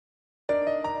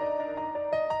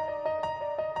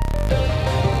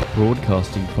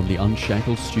Broadcasting from the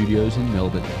Unshackled studios in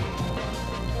Melbourne.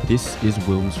 This is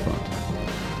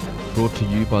WilmsFront, brought to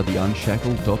you by the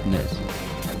Unshackled.net.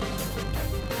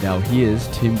 Now here's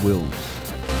Tim Wilms.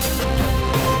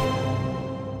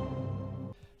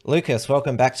 Lucas,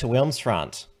 welcome back to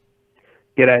WilmsFront.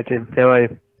 G'day, Tim. How are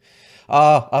you?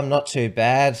 Oh, I'm not too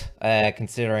bad,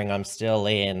 considering I'm still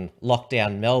in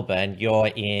lockdown Melbourne.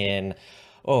 You're in,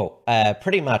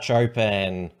 pretty much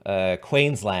open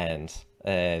Queensland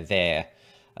there,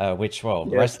 which, the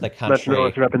rest of the country...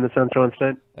 Much nicer up in the Sunshine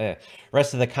State.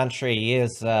 Rest of the country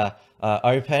is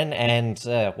open, and,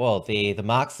 the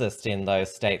Marxists in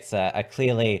those states are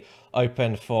clearly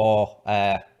open for,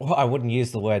 I wouldn't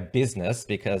use the word business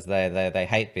because they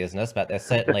hate business, but they're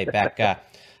certainly back out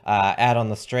on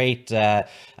the street,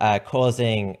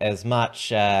 causing as much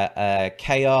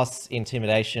chaos,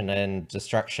 intimidation and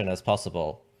destruction as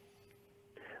possible.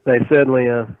 They certainly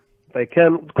they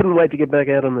couldn't wait to get back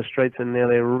out on the streets, and now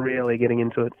they're really getting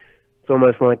into it. It's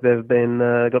almost like they've been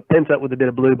got pent up with a bit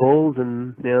of blue balls,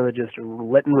 and now they're just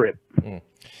letting rip.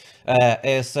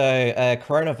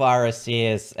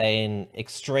 Coronavirus is an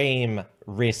extreme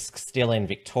risk still in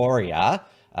Victoria,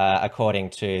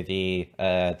 according to the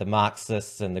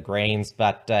Marxists and the Greens,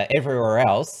 but everywhere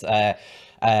else,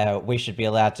 we should be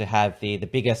allowed to have the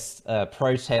biggest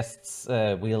protests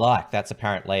we like. That's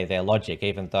apparently their logic,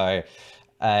 even though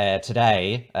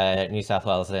today New South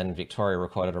Wales and Victoria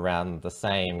recorded around the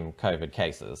same COVID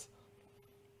cases.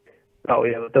 Oh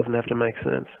yeah, that doesn't have to make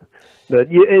sense.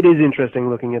 But yeah, it is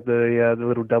interesting looking at the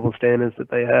little double standards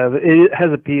that they have. It has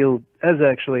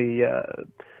actually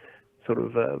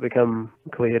become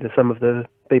clear to some of the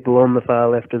people on the far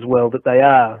left as well that they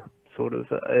are sort of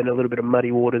in a little bit of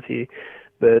muddy waters here.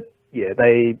 But yeah,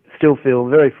 they still feel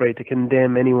very free to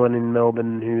condemn anyone in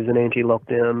Melbourne who's an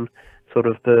anti-lockdown sort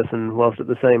of person, whilst at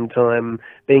the same time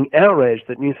being outraged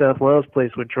that New South Wales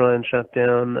Police would try and shut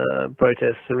down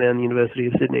protests around the University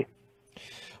of Sydney.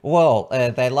 Well,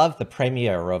 they love the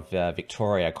Premier of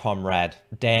Victoria, Comrade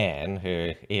Dan,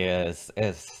 who is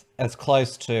as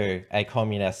close to a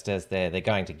communist as they're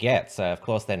going to get. So, of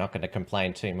course, they're not going to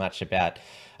complain too much about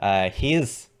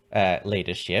his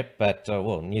leadership. But,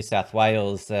 New South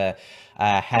Wales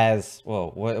has,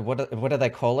 what do they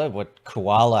call her? What,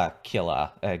 koala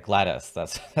killer, Gladys.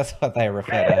 That's what they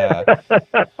refer to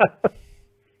her.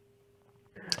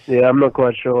 Yeah, I'm not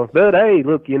quite sure. But hey,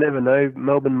 look, you never know.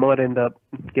 Melbourne might end up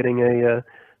getting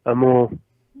a more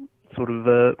sort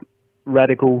of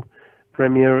radical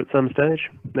premier at some stage.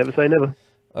 Never say never.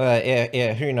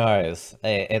 Yeah, who knows?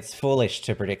 It's foolish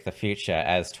to predict the future,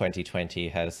 as 2020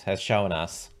 has shown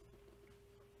us.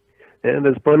 And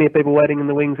there's plenty of people waiting in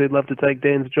the wings who'd love to take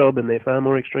Dan's job, and they're far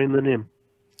more extreme than him.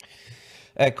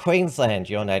 Queensland,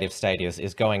 your native state,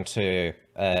 is going to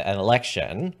an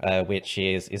election, which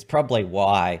is probably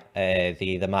why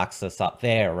the Marxists up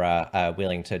there are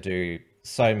willing to do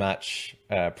so much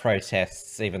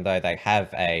protests, even though they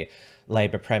have a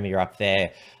Labor Premier up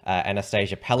there,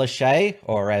 Anastasia Palaszczuk,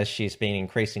 or as she's been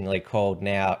increasingly called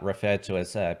now, referred to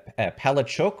as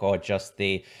Palachuk, or just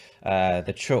the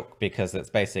Chook, because it's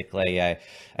basically a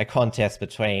contest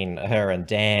between her and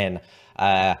Dan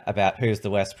about who's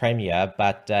the worst premier.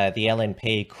 But the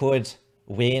LNP could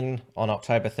win on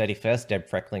October 31st. Deb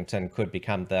Frecklington could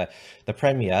become the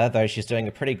premier, though she's doing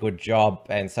a pretty good job,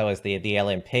 and so is the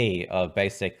LNP, of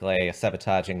basically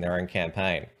sabotaging their own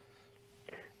campaign.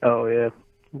 Oh yeah,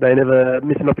 they never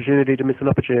miss an opportunity to miss an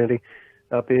opportunity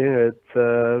up here. It's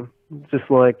just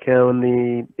like how in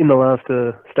the last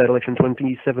state election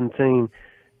 2017,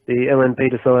 the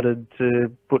LNP decided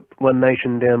to put One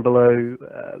Nation down below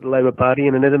the Labor Party,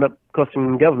 and it ended up costing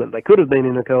them government. They could have been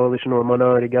in a coalition or a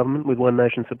minority government with One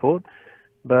Nation support,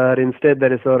 but instead they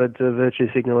decided to virtue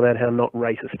signal about how not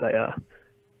racist they are.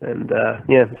 And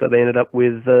so they ended up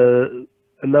with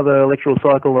another electoral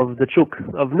cycle of the Chook.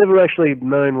 I've never actually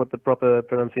known what the proper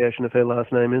pronunciation of her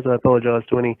last name is. I apologise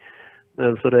to any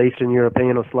sort of Eastern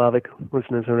European or Slavic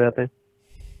listeners who are out there.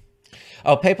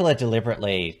 Oh, people are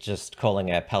deliberately just calling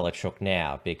her Palachuk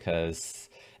now because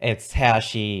it's how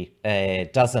she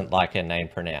doesn't like her name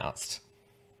pronounced.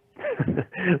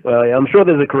 Well, yeah, I'm sure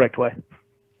there's a correct way.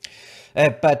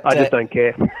 But I just don't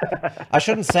care. I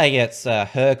shouldn't say it's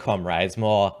her comrades,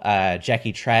 more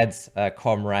Jackie Trad's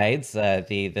comrades,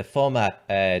 the former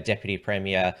Deputy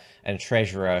Premier and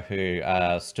Treasurer who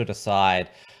stood aside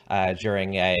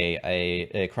during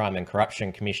a Crime and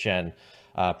Corruption Commission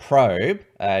probe.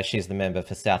 She's the member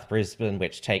for South Brisbane,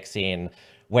 which takes in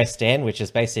West End, which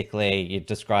is basically, you'd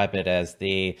describe it as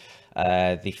the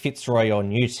Fitzroy or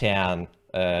Newtown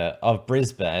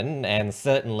Brisbane, and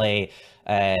certainly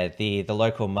the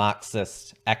local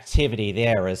Marxist activity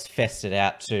there has festered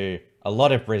out to a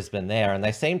lot of Brisbane there, and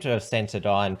they seem to have centred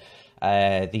on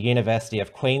the University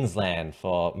of Queensland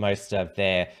for most of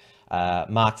their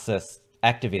Marxist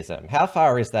activism. How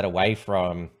far is that away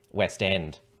from West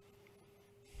End?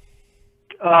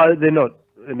 They're not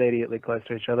immediately close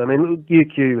to each other. I mean,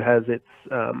 UQ has its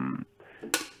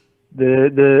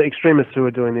the extremists who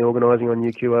are doing the organising on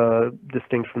UQ are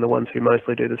distinct from the ones who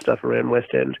mostly do the stuff around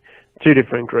West End. Two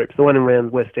different groups. The one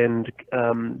around West End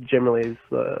generally is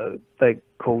they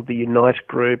called the Unite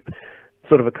group,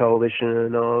 sort of a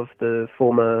coalition of the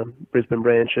former Brisbane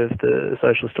branch of the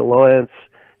Socialist Alliance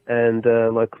and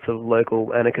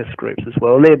local anarchist groups as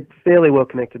well. And they're fairly well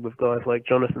connected with guys like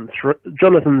Jonathan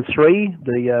Sree,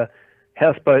 the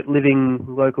houseboat living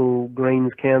local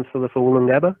Greens councillor for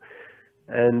Wollongabba.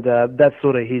 And that's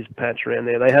sort of his patch around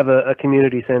there. They have a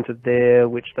community centre there,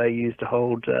 which they use to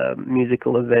hold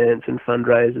musical events and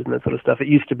fundraisers and that sort of stuff. It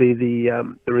used to be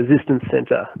the Resistance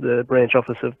Centre, the branch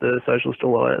office of the Socialist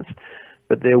Alliance.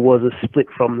 But there was a split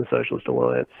from the Socialist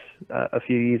Alliance a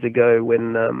few years ago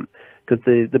when, because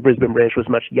the Brisbane branch was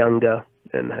much younger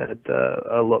and had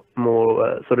a lot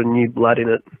more sort of new blood in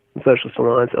it. The Socialist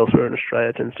Alliance elsewhere in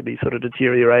Australia tends to be sort of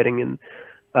deteriorating and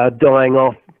dying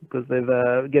off because they've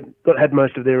had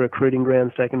most of their recruiting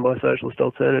grounds taken by Socialist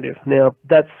Alternative. Now,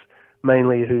 that's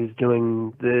mainly who's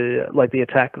doing the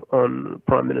attack on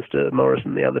Prime Minister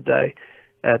Morrison the other day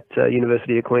at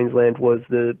University of Queensland was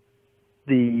the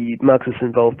Marxists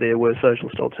involved there were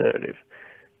Socialist Alternative.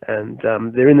 And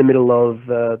they're in the middle of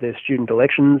their student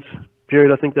elections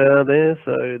period, I think they are there,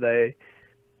 so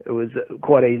it was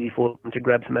quite easy for them to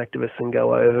grab some activists and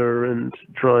go over and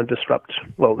try and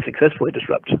successfully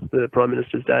disrupt the Prime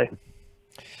Minister's day.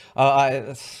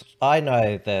 I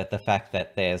know the fact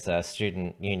that there's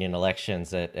student union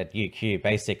elections at UQ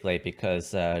basically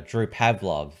because Drew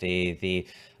Pavlou, the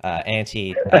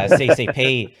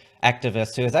anti-CCP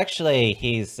activist, who is actually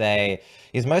he's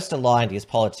most aligned his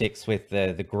politics with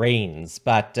the Greens,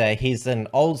 but he's an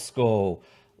old school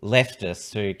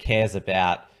leftist who cares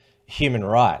about human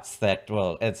rights.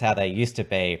 It's how they used to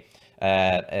be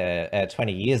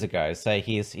 20 years ago. So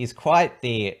he's quite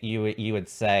you would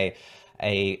say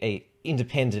a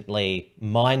independently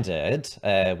minded,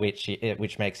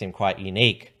 which makes him quite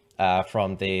unique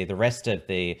from the rest of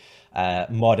the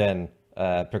modern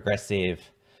progressive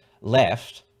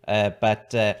left.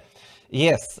 But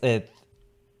yes,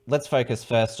 let's focus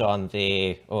first on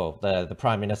the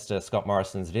Prime Minister Scott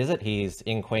Morrison's visit. He's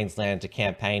in Queensland to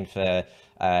campaign for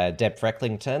Deb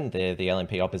Frecklington, the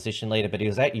LNP opposition leader, but he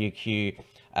was at UQ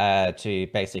to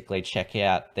basically check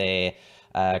out their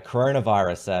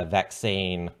coronavirus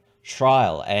vaccine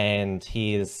trial, and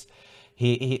his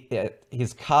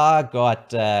car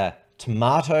got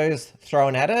tomatoes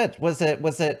thrown at it. Was it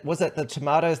the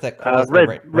tomatoes that caused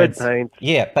red paint?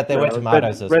 Yeah, but there were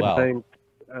tomatoes as well. Paint,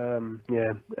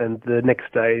 yeah, and the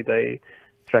next day they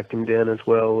tracked him down as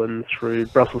well and threw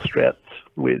Brussels sprouts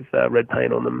with red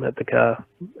paint on them at the car.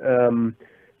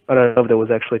 I don't know if there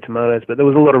was actually tomatoes, but there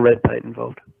was a lot of red paint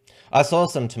involved. I saw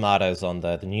some tomatoes on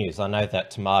the news. I know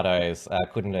that tomatoes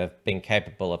couldn't have been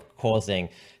capable of causing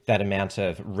that amount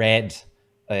of red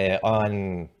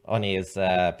on his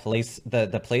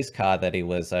the police car that he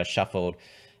was shuffled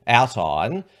out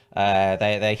on.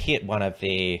 They hit one of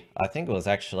the, I think it was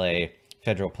actually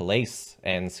federal police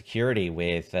and security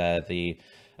with the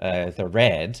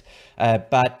red.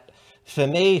 But for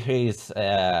me, who's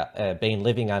been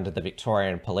living under the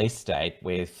Victorian police state,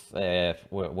 we've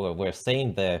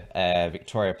seen the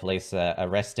Victoria Police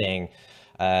arresting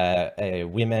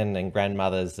women and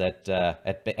grandmothers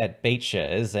at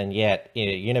beaches, and yet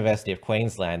University of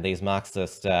Queensland, these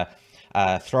Marxists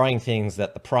throwing things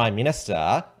at the Prime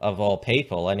Minister of all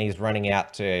people, and he's running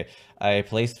out to a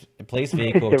police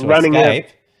vehicle to escape.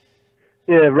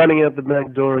 Running out the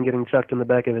back door and getting chucked in the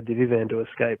back of a divvy van to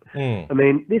escape. I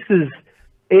mean, it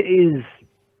is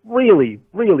really,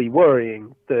 really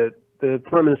worrying that the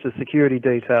Prime Minister's security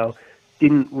detail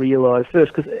didn't realise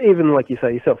first, because even like you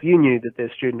say yourself, you knew that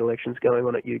there's student elections going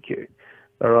on at UQ,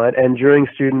 all right? And during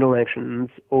student elections,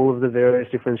 all of the various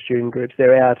different student groups,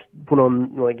 they're out, put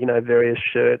on various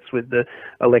shirts with the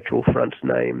electoral front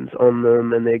names on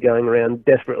them, and they're going around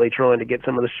desperately trying to get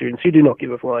some of the students who do not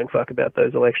give a flying fuck about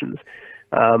those elections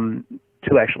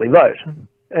to actually vote.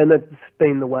 And that's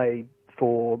been the way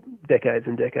for decades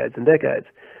and decades and decades.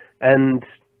 And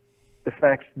the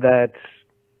fact that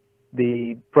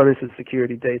the Prime Minister's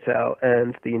security detail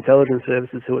and the intelligence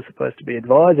services who are supposed to be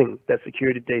advising that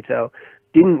security detail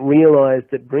didn't realise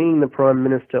that bringing the Prime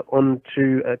Minister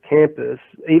onto a campus,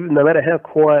 even no matter how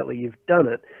quietly you've done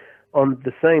it, on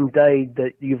the same day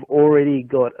that you've already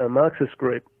got a Marxist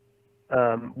group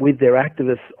with their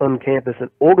activists on campus and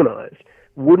organised,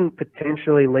 wouldn't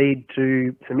potentially lead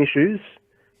to some issues,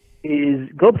 is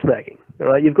gobsmacking.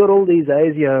 Right? You've got all these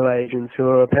ASIO agents who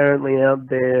are apparently out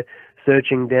there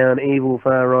searching down evil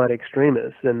far-right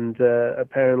extremists and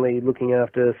apparently looking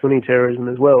after Sunni terrorism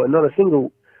as well, and not a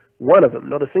single one of them,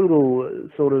 not a single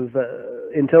sort of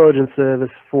intelligence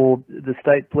service for the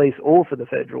state police or for the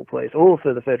federal police or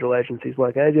for the federal agencies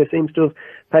like ASIO seems to have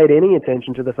paid any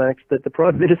attention to the fact that the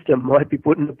Prime Minister might be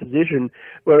put in a position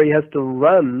where he has to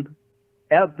run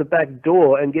out the back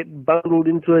door and get bundled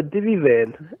into a divvy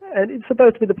van. And it's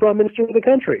supposed to be the Prime Minister of the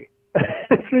country.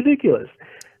 It's ridiculous.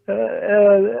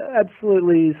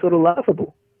 Absolutely sort of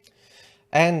laughable.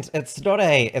 And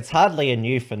it's hardly a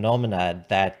new phenomenon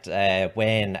that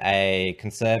when a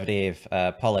conservative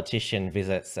politician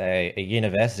visits a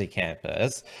university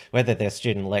campus, whether there's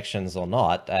student elections or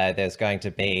not, there's going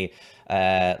to be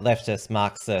leftist,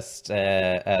 Marxist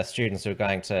students who are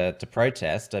going to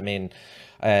protest. I mean,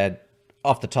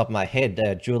 off the top of my head,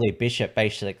 Julie Bishop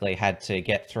basically had to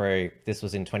get through, this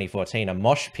was in 2014, a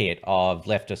mosh pit of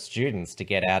leftist students to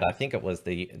get out. I think it was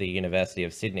the University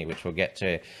of Sydney, which we'll get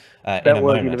to in a moment. That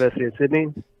was University of Sydney?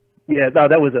 Yeah, no,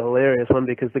 that was a hilarious one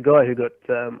because the guy who got,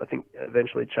 I think,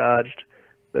 eventually charged,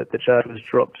 but the charge was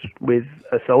dropped with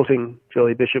assaulting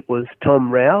Julie Bishop was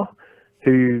Tom Rao,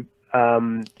 who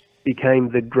became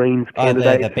the Greens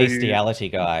candidate. The bestiality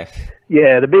guy.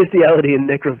 Yeah, the bestiality and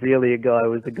necrophilia guy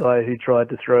was the guy who tried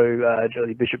to throw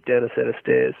Julie Bishop down a set of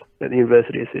stairs at the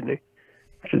University of Sydney,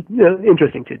 which is, you know,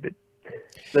 interesting tidbit.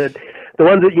 But the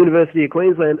ones at University of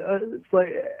Queensland, it's like,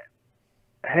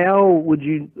 how would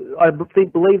you? I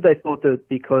believe they thought that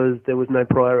because there was no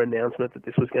prior announcement that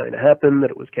this was going to happen,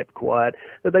 that it was kept quiet,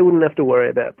 that they wouldn't have to worry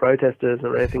about protesters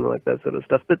or anything like that sort of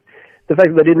stuff. But the fact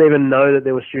that they didn't even know that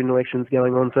there were student elections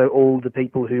going on, so all the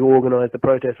people who organised the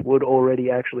protest would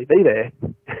already actually be there,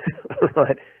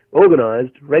 right,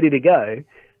 organised, ready to go,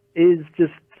 is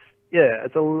just, yeah,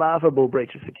 it's a laughable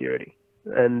breach of security.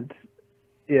 And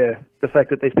yeah, the fact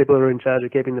that these people are in charge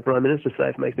of keeping the Prime Minister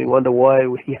safe makes me wonder why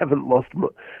we haven't lost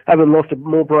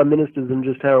more Prime Ministers than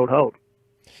just Harold Holt.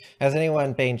 Has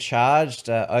anyone been charged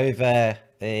over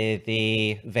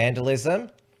the vandalism?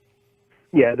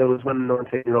 Yeah, there was one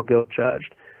 19-year-old girl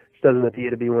charged. She doesn't appear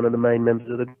to be one of the main members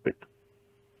of the group.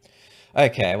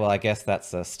 Okay, well, I guess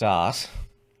that's a start.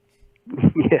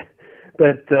 Yeah,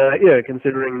 but yeah,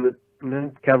 considering that, you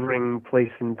know, covering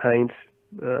police in paint,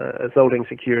 assaulting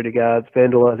security guards,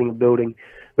 vandalising a building,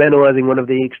 vandalising one of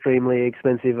the extremely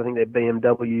expensive, I think they're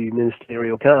BMW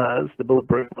ministerial cars, the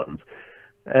bulletproof ones,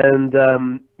 and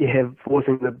yeah,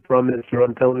 forcing the Prime Minister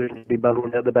on television to be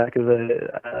bundled out the back of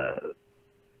a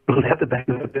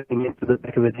building into the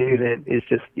back of a divvy van is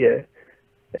just, yeah.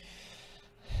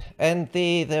 And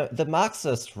the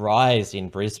Marxist rise in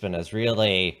Brisbane has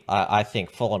really, I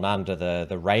think, fallen under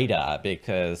the radar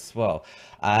because, well,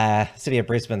 City of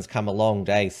Brisbane's come a long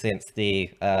day since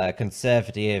the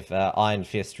conservative iron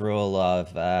fist rule of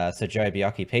Sir Joh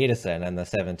Bjelke-Petersen in the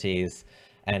 70s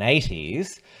and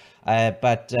 80s.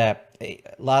 But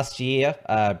last year,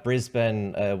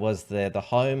 Brisbane was the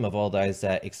home of all those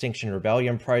Extinction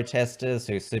Rebellion protesters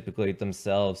who superglued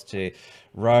themselves to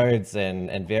roads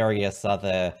and various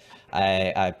other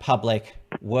public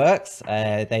works.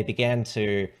 They began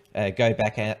to go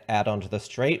back out onto the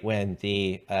street when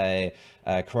the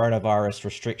coronavirus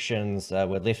restrictions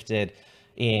were lifted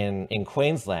in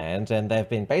Queensland, and they've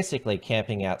been basically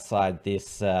camping outside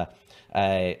this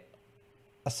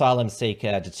asylum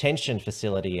seeker detention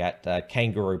facility at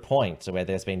Kangaroo Point, where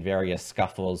there's been various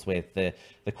scuffles with the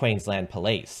Queensland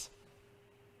Police.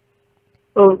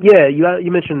 Well, yeah,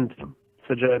 you mentioned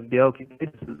Sir Joh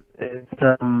Bjelke-Petersen. It's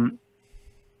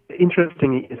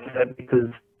interesting you say that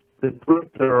because the groups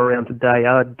that are around today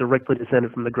are directly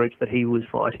descended from the groups that he was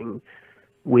fighting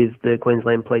with the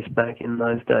Queensland Police back in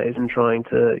those days and trying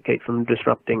to keep from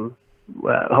disrupting,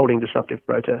 holding disruptive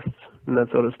protests and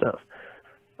that sort of stuff.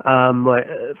 Like,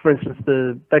 for instance,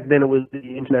 back then it was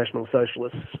the International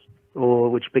Socialists,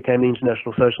 which became the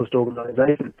International Socialist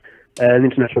Organisation. And the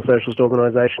International Socialist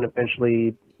Organisation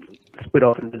eventually split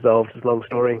off and dissolved, it's a long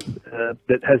story,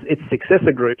 that has its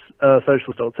successor groups,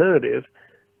 Socialist Alternative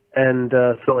and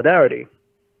Solidarity.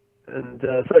 And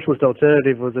Socialist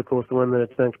Alternative was, of course, the one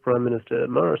that thanked Prime Minister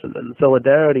Morrison, and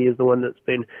Solidarity is the one that's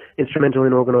been instrumental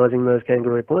in organising those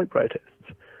Kangaroo Point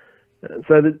protests.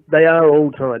 So they are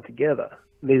all tied together.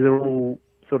 These are all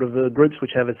sort of groups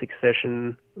which have a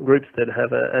succession, groups that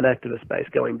have an activist base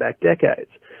going back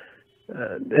decades.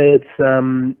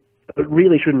 it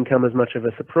really shouldn't come as much of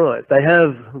a surprise. They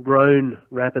have grown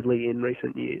rapidly in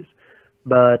recent years,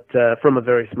 but from a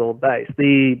very small base.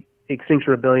 The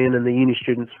Extinction Rebellion and the Uni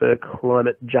Students for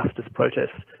Climate Justice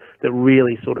protests that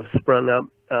really sort of sprung up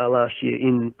last year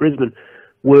in Brisbane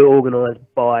were organised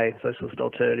by Socialist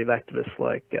Alternative activists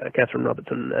like Catherine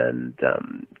Robertson and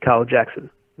Carl Jackson,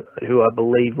 who I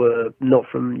believe were not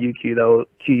from UQ, they were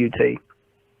QUT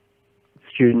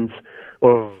students,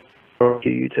 or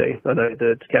QUT. I know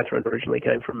that Catherine originally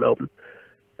came from Melbourne,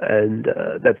 and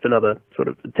that's another sort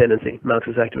of tendency.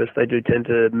 Marxist activists, they do tend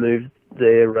to move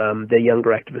their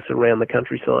younger activists around the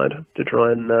countryside to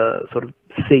try and sort of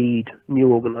seed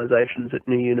new organisations at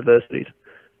new universities.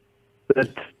 But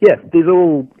yeah, these are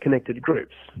all connected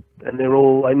groups, and they're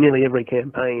all, nearly every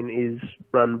campaign is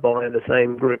run by the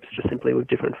same groups, just simply with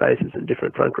different faces and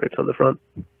different front groups on the front.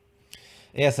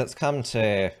 Yes, it's come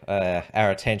to our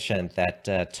attention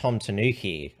that Tom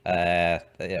Tanuki,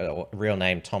 real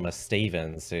name Thomas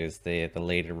Stevens, who's the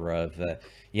leader of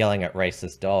Yelling at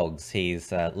Racist Dogs,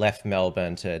 he's left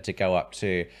Melbourne to go up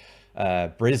to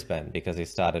Brisbane because he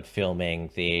started filming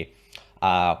the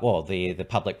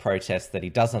public protests that he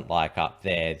doesn't like up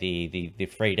there, the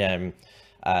freedom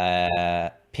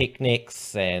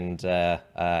picnics and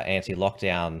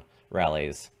anti-lockdown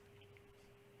rallies.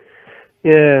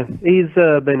 Yeah, he's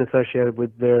been associated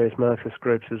with various Marxist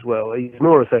groups as well. He's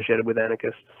more associated with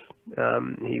anarchists.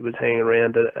 He was hanging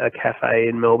around a cafe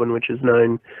in Melbourne, which is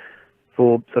known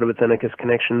for sort of its anarchist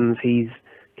connections. He's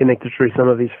connected through some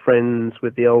of his friends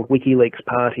with the old WikiLeaks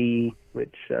party,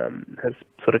 which has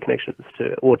sort of connections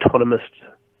to autonomist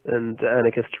and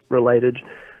anarchist-related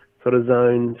sort of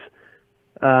zones.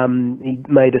 He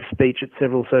made a speech at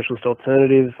several Socialist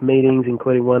Alternative meetings,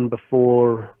 including one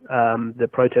before the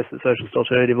protest that Socialist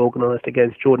Alternative organised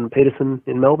against Jordan Peterson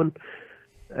in Melbourne.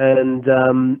 And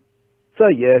so,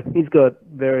 yeah, he's got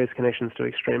various connections to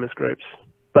extremist groups.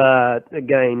 But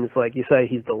again, it's like you say,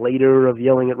 he's the leader of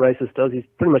Yelling at Racist Dogs. He's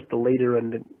pretty much the leader,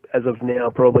 and as of now,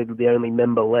 probably the only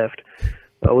member left.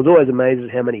 I was always amazed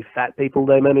at how many fat people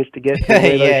they managed to get.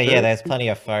 Yeah, there's plenty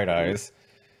of photos.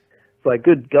 It's like,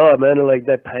 good God, man, like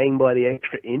they're paying by the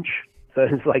extra inch. So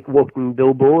it's like walking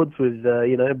billboards with,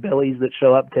 bellies that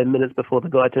show up 10 minutes before the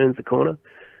guy turns the corner.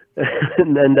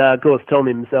 and of course, Tom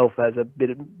himself has a bit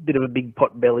of a big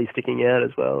pot belly sticking out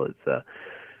as well. It's,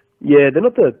 yeah, they're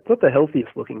not the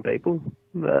healthiest looking people,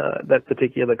 that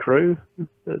particular crew.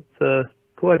 It's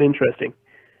quite interesting.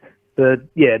 But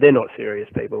yeah, they're not serious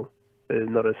people. They're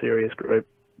not a serious group.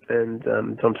 And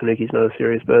Tom Tanuki's not a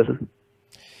serious person.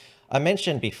 I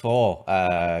mentioned before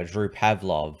Drew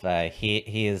Pavlou,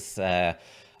 his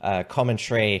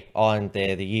commentary on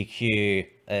the UQ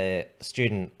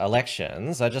student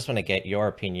elections. I just want to get your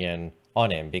opinion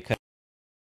on him, because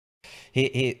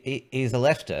he's a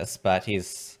leftist, but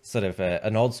he's sort of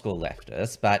an old school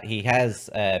leftist, but he has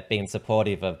been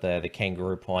supportive of the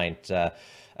Kangaroo Point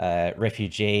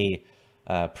refugee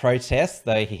protest,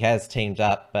 though he has teamed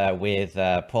up with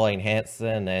Pauline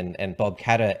Hanson and Bob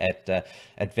Catter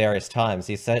at various times.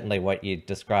 He's certainly what you'd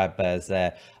describe as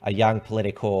a young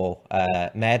political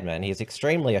madman. He's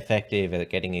extremely effective at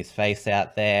getting his face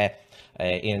out there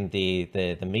in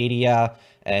the media,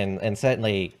 and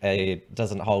certainly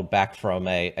doesn't hold back from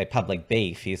a public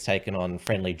beef. He's taken on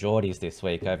Friendly Geordies this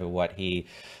week over what he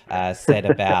said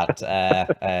about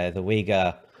the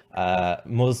Uyghur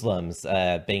Muslims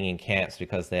being in camps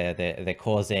because they're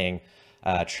causing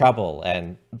trouble.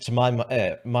 And to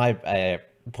my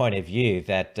point of view,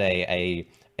 that a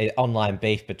online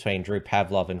beef between Drew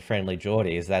Pavlou and Friendly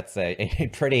Geordies, that's a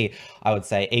pretty, I would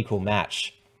say, equal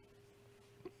match.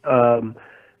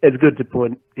 It's good to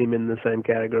put him in the same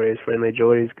category as Friendly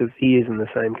Geordies, because he is in the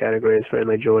same category as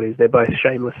Friendly Geordies. They're both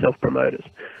shameless self-promoters.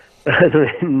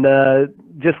 And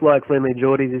just like Friendly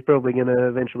Geordies, he's probably going to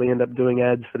eventually end up doing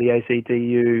ads for the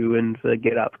ACTU and for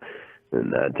Get Up,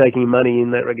 and taking money in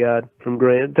that regard from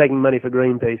taking money for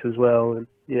Greenpeace as well. And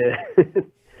yeah,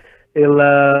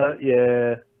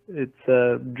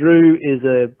 Drew is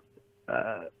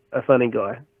a funny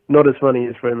guy. Not as funny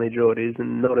as Friendly Geordies,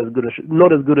 and not as good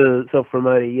a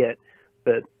self-promoter yet,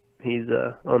 but he's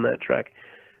on that track.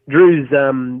 Drew's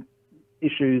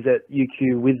issues at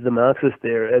UQ with the Marxists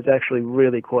there is actually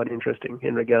really quite interesting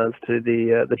in regards to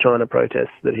the China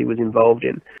protests that he was involved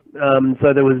in.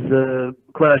 So there was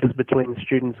clashes between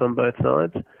students on both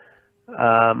sides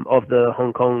of the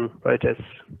Hong Kong protests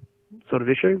sort of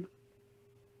issue.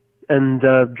 And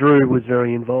Drew was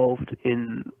very involved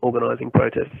in organising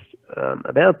protests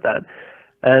about that.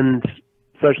 And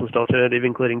Socialist Alternative,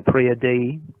 including Priya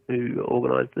D, who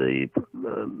organised the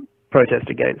protest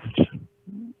against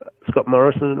Scott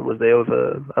Morrison was there with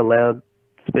a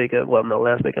loudspeaker, well, not a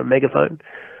loudspeaker, a megaphone.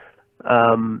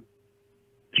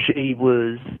 She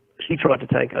tried to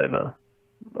take over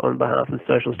on behalf of the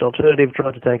Socialist Alternative,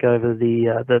 tried to take over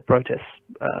the protests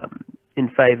in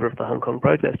favour of the Hong Kong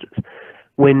protesters.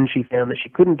 When she found that she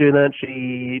couldn't do that,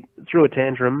 she threw a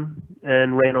tantrum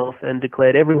and ran off and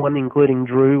declared everyone, including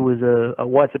Drew, was a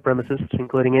white supremacist,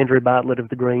 including Andrew Bartlett of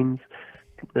the Greens.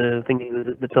 I think he was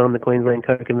at the time the Queensland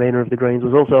co-convener of the Greens,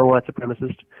 was also a white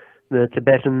supremacist. The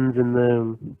Tibetans and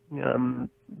the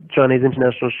Chinese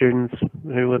international students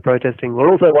who were protesting were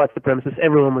also white supremacists.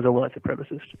 Everyone was a white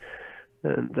supremacist.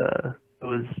 And it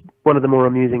was one of the more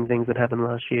amusing things that happened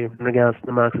last year in regards to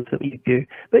the Marxists at UQ.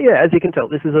 But yeah, as you can tell,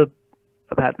 this is a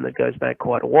pattern that goes back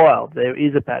quite a while. There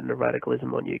is a pattern of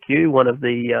radicalism on UQ. One of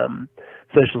the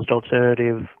Socialist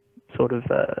Alternative sort of,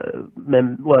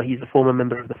 he's a former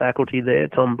member of the faculty there,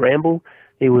 Tom Bramble.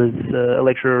 He was a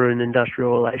lecturer in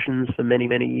industrial relations for many,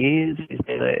 many years. He's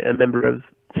been a member of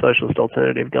Socialist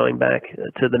Alternative going back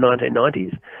to the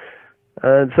 1990s.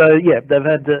 So, yeah, they've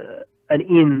had an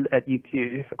in at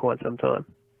UQ for quite some time.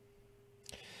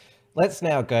 Let's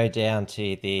now go down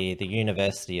to the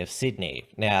University of Sydney.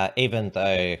 Now, even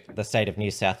though the state of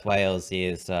New South Wales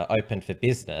is open for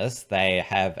business, they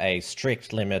have a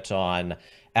strict limit on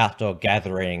outdoor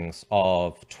gatherings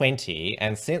of 20.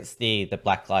 And since the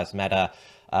Black Lives Matter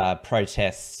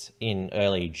protests in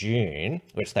early June,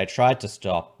 which they tried to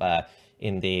stop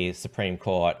in the Supreme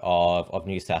Court of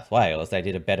New South Wales, they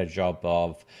did a better job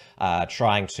of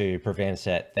trying to prevent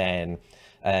it than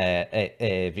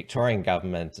a Victorian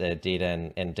government did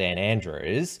and Dan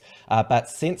Andrews. But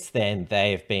since then,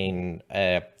 they've been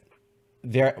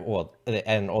very well,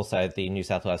 and also the New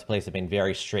South Wales Police have been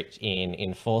very strict in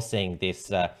enforcing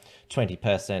this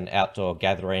 20-person outdoor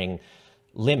gathering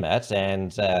limit.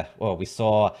 And well, we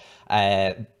saw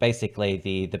basically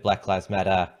the Black Lives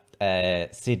Matter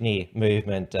Sydney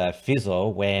movement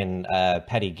fizzle when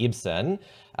Paddy Gibson,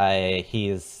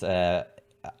 his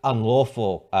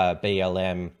unlawful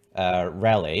BLM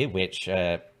rally, which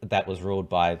that was ruled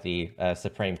by the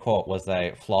Supreme Court, was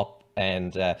a flop,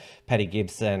 and Paddy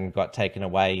Gibson got taken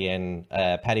away in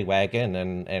a paddy wagon,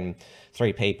 and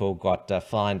 3 people got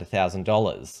fined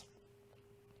 $1,000.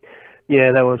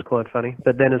 Yeah, that was quite funny.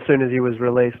 But then as soon as he was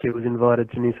released, he was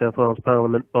invited to New South Wales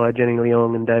Parliament by Jenny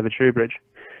Leong and David Shoebridge,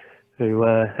 who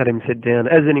had him sit down.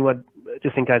 As anyone,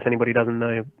 just in case anybody doesn't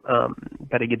know,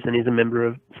 Paddy Gibson is a member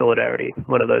of Solidarity,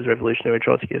 one of those revolutionary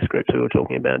Trotskyist groups we were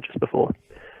talking about just before.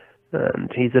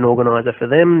 And he's an organiser for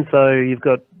them. So you've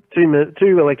got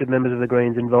two elected members of the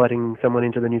Greens inviting someone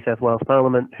into the New South Wales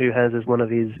Parliament who has as one of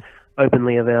his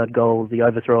openly avowed goals the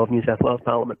overthrow of New South Wales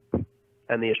Parliament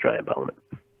and the Australian Parliament.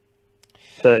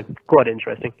 So quite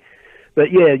interesting.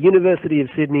 But yeah, University of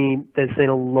Sydney, they've seen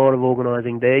a lot of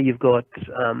organising there. You've got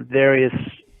various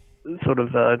sort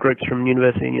of groups from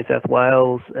University of New South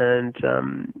Wales and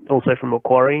also from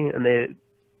Macquarie, and they're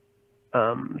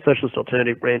Socialist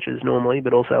Alternative branches normally,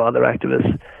 but also other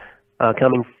activists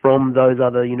coming from those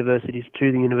other universities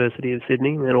to the University of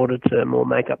Sydney in order to more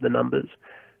make up the numbers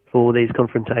for these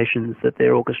confrontations that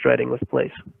they're orchestrating with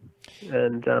police.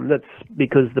 And that's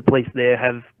because the police there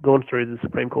have gone through the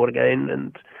Supreme Court again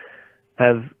and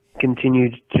have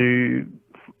continued to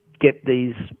get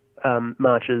these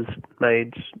marches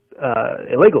made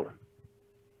illegal.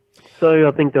 So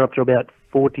I think they're up to about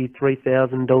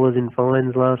 $43,000 in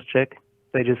fines last check.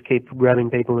 They just keep grabbing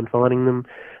people and fining them.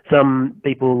 Some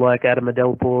people like Adam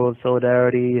Adelpour of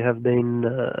Solidarity have been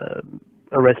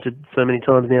arrested so many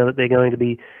times now that they're going to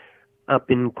be up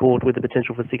in court with the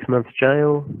potential for 6 months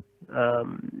jail.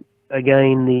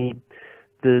 Again,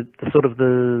 the sort of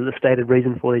the stated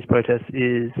reason for these protests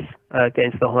is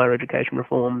against the higher education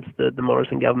reforms that the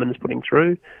Morrison government is putting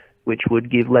through, which would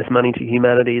give less money to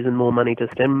humanities and more money to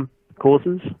STEM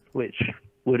courses, which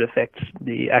would affect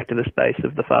the activist base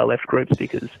of the far left groups,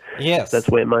 because that's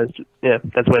where most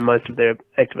of their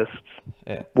activists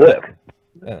work.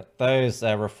 Those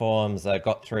reforms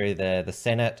got through the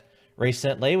Senate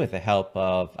recently with the help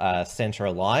of Centre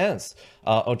Alliance.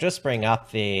 I'll just bring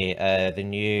up the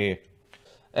new.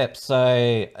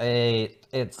 So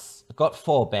it's got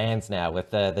 4 bands now,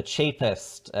 with the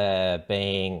cheapest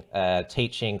being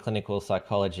teaching, clinical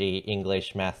psychology,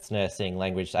 English, maths, nursing,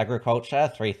 language,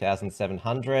 agriculture,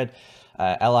 $3,700.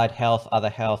 Allied health, other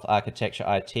health, architecture,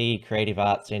 IT, creative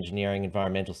arts, engineering,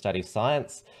 environmental studies,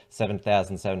 science,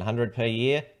 $7,700 per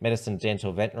year. Medicine,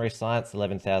 dental, veterinary science,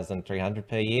 $11,300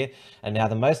 per year. And now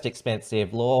the most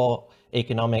expensive, law,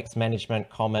 economics, management,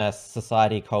 commerce,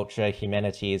 society, culture,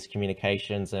 humanities,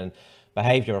 communications, and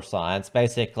behavioral science.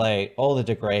 Basically, all the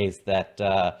degrees that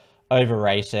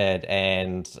overrated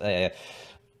and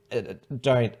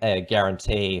don't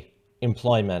guarantee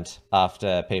employment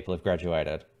after people have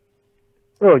graduated.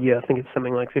 Oh yeah, I think it's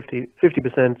something like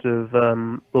 50%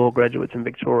 of law graduates in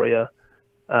Victoria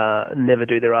never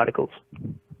do their articles.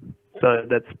 So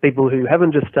that's people who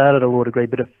haven't just started a law degree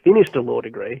but have finished a law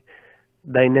degree.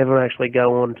 They never actually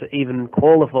go on to even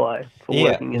qualify for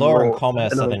working in law. Law and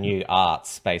commerce are the new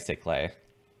arts, basically.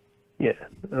 Yeah,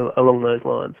 along those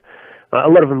lines. A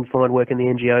lot of them find work in the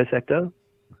NGO sector.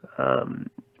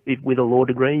 With a law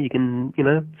degree, you can,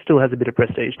 still has a bit of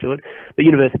prestige to it. But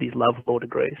universities love law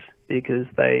degrees because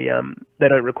they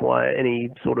don't require any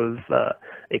sort of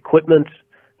equipment.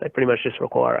 They pretty much just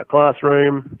require a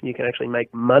classroom. You can actually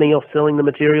make money off selling the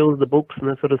materials, the books and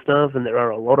that sort of stuff, and there are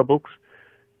a lot of books.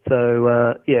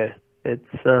 So, it's...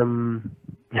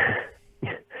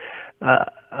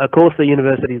 of course, the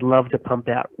universities love to pump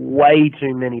out way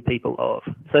too many people off.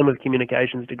 Same with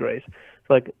communications degrees. It's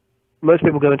like most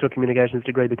people go into a communications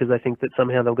degree because they think that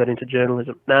somehow they'll get into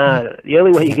journalism. No, the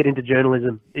only way you get into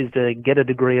journalism is to get a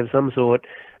degree of some sort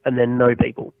and then know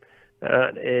people.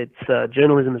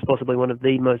 Journalism is possibly one of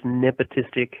the most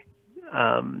nepotistic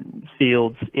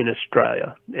fields in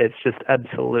Australia. It's just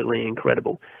absolutely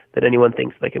incredible that anyone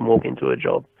thinks they can walk into a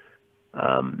job.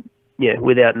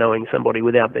 Without knowing somebody,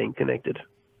 without being connected.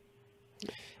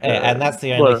 And that's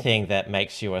the only thing that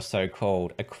makes you a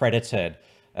so-called accredited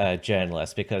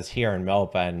journalist, because here in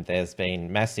Melbourne, there's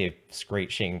been massive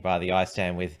screeching by the I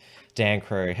Stand With Dan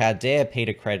crew. How dare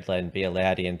Peter Credlin be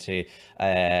allowed into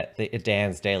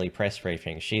Dan's daily press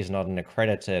briefing? She's not an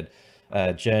accredited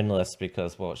journalist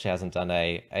because, well, she hasn't done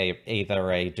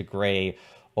either a degree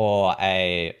or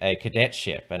a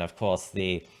cadetship. And of course,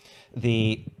 the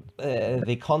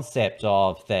concept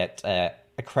of that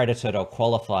accredited or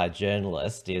qualified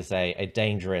journalist is a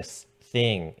dangerous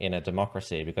thing in a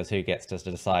democracy, because who gets to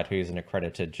decide who's an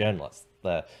accredited journalist?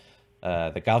 The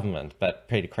government. But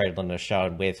Peter Credlin has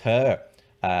shown with her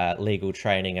legal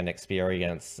training and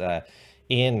experience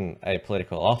in a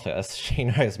political office, she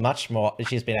knows much more.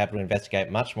 She's been able to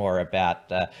investigate much more about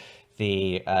how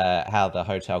the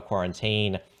hotel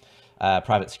quarantine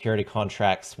private security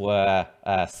contracts were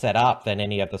set up than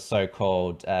any of the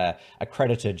so-called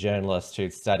accredited journalists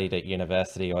who'd studied at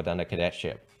university or done a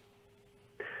cadetship.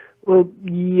 Well,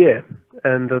 yeah,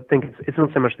 and I think it's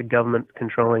not so much the government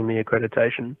controlling the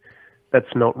accreditation.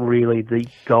 That's not really the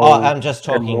goal. Oh, I'm just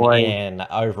talking in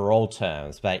overall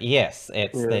terms, but yes,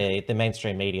 it's the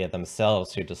mainstream media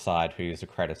themselves who decide who's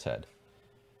accredited.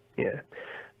 Yeah,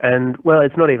 and well,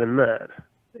 it's not even that.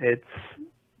 It's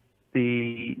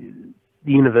the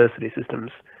university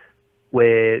systems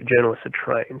where journalists are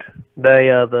trained. They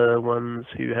are the ones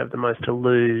who have the most to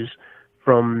lose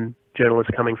from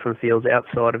journalists coming from fields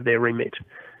outside of their remit.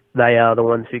 They are the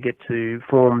ones who get to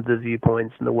form the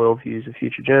viewpoints and the worldviews of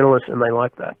future journalists, and they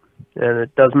like that. And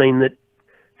it does mean that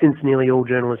since nearly all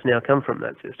journalists now come from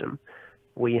that system,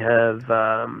 we have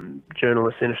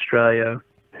journalists in Australia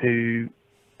who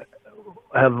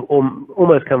have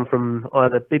almost come from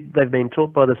either they've been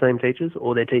taught by the same teachers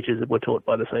or their teachers were taught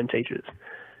by the same teachers.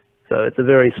 So it's a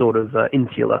very sort of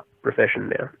insular profession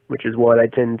now, which is why they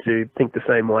tend to think the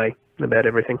same way about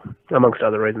everything, amongst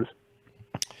other reasons.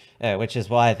 Which is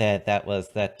why that was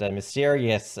that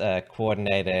mysterious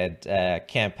coordinated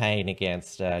campaign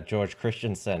against George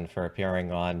Christensen for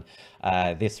appearing on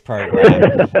this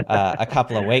program a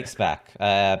couple of weeks back.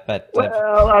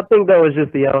 Well, I think that was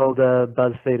just the old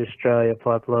BuzzFeed Australia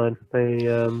pipeline.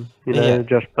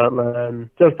 Josh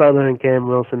Butler and Cam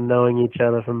Wilson knowing each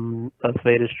other from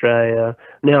BuzzFeed Australia,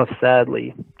 now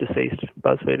sadly deceased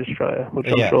BuzzFeed Australia, which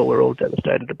I'm sure we're all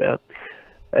devastated about.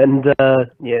 And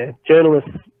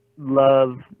journalists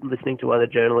love listening to other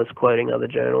journalists, quoting other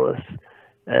journalists,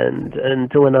 and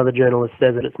until another journalist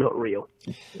says it, it's not real.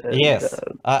 And, yes,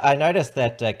 I noticed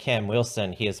that Cam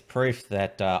Wilson, his proof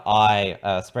that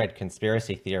I spread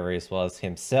conspiracy theories was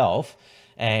himself,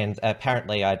 and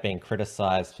apparently I'd been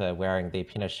criticised for wearing the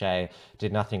Pinochet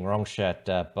Did Nothing Wrong shirt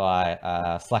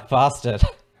by Slack Bastard.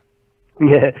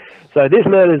 Yeah, so this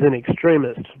man is an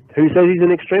extremist. Who says he's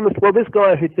an extremist? Well, this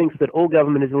guy who thinks that all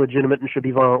government is illegitimate and should be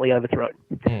violently overthrown.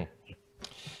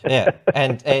 Yeah,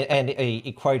 and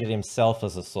he quoted himself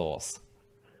as a source.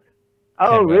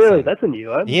 Oh, really? That's a new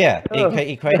one. Yeah,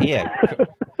 he quoted,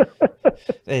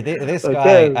 This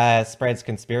guy spreads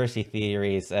conspiracy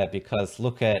theories because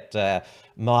look at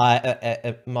my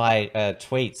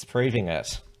tweets proving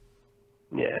it.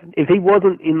 Yeah, if he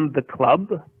wasn't in the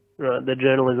club, the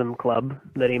journalism club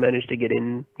that he managed to get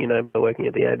in, by working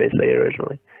at the ABC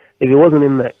originally. If he wasn't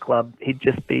in that club, he'd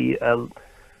just be a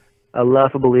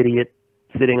laughable idiot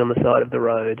sitting on the side of the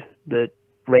road that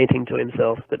ranting to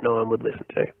himself that no one would listen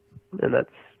to, and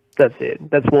that's it.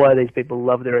 That's why these people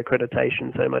love their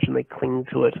accreditation so much, and they cling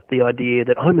to it. The idea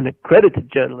that I'm an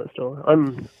accredited journalist or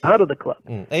I'm part of the club.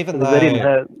 Even though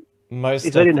if they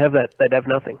didn't have that, they'd have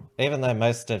nothing. Even though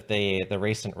most of the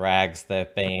recent rags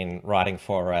they've been writing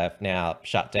for have now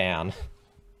shut down.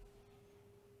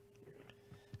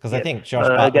 Because I think Josh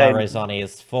Butler is on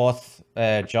his fourth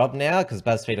job now, because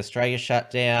BuzzFeed Australia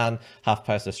shut down,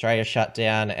 HuffPost Australia shut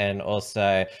down, and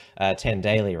also 10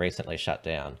 Daily recently shut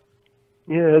down.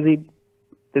 Yeah,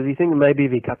 does he think maybe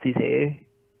if he cuts his hair,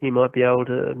 he might be able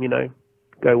to,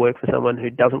 go work for someone who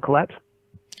doesn't collapse?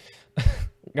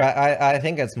 I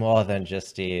think it's more than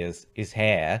just his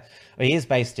hair. Well, he is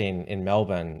based in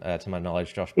Melbourne, to my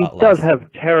knowledge, Josh Butler. He does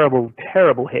have terrible,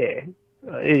 terrible hair.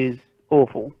 It is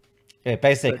awful. Yeah,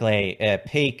 basically,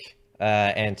 peak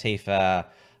Antifa,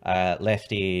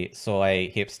 lefty,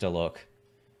 soy, hipster look.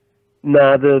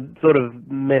 Nah, the sort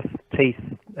of meth teeth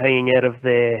hanging out of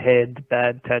their head,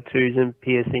 bad tattoos and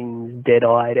piercings,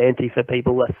 dead-eyed Antifa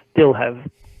people that still have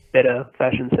better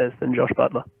fashion sense than Josh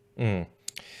Butler.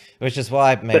 Which is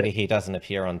why maybe he doesn't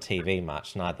appear on TV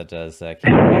much, neither does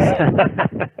Kim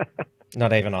Wilson.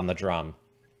 Not even on the drum.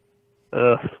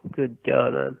 Ugh, good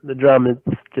God, man. The drum is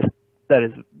just, that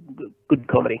is good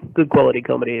comedy, good quality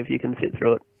comedy if you can sit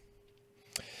through it.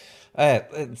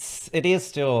 It is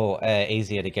still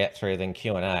easier to get through than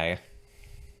Q&A.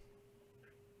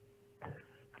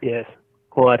 Yes,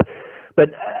 quite. But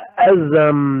as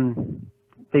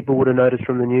people would have noticed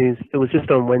from the news, it was just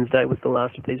on Wednesday was the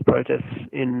last of these protests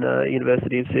in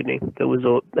University of Sydney.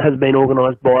 That has been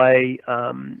organised by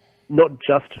not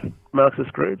just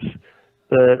Marxist groups,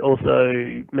 but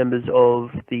also members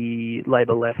of the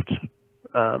Labor left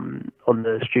on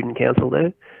the student council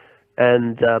there,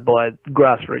 and by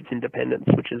Grassroots Independence,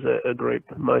 which is a group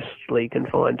mostly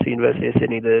confined to University of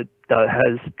Sydney that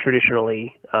has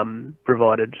traditionally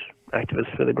provided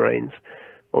activists for the Greens,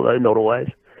 although not always.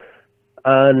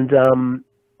 And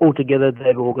altogether,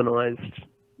 they've organised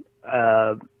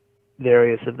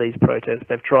various of these protests.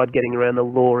 They've tried getting around the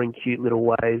law in cute little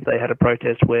ways. They had a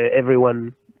protest where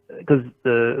everyone, because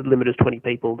the limit is 20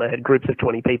 people, they had groups of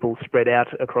 20 people spread out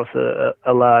across the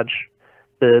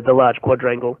large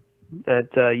quadrangle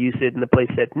at USyd, and the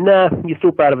police said, "Nah, you're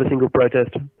still part of a single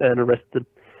protest," and arrested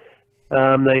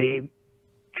them. They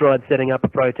tried setting up a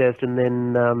protest and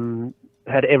then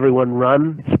had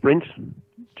everyone sprint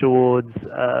towards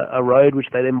a road, which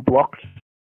they then blocked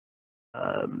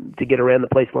to get around the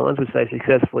police lines, which they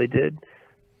successfully did.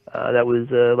 That was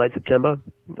late September,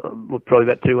 probably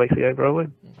about 2 weeks ago, probably.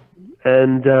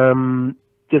 And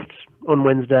just on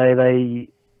Wednesday, they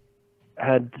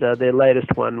had their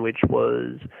latest one, which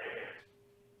was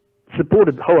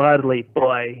supported wholeheartedly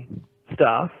by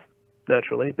staff,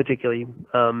 naturally, particularly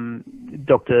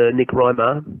Dr. Nick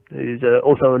Reimer, who's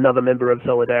also another member of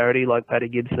Solidarity, like Paddy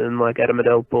Gibson, like Adam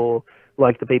Adelpour,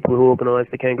 like the people who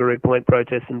organised the Kangaroo Point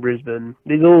protests in Brisbane.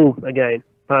 These all, again,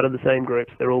 part of the same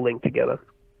groups. They're all linked together.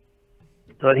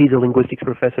 He's a linguistics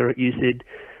professor at USyd,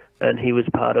 and he was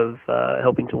part of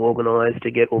helping to organise to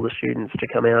get all the students to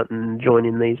come out and join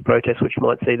in these protests, which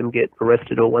might see them get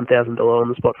arrested or $1,000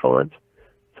 on-the-spot fines.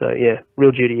 So, yeah,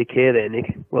 real duty of care there,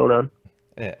 Nick. Well done.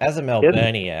 As a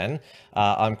Melburnian,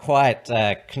 I'm quite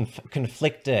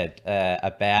conflicted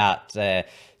about the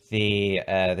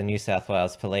New South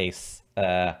Wales Police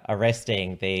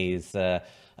arresting these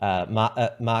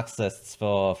Marxists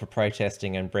for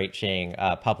protesting and breaching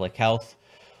public health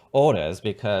orders,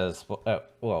 because,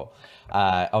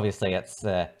 obviously it's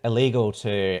illegal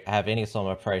to have any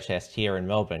sort of protest here in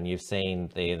Melbourne. You've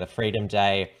seen the Freedom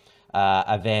Day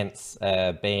events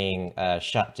being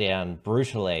shut down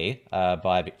brutally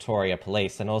by Victoria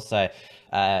Police, and also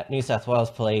New South Wales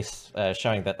Police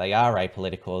showing that they are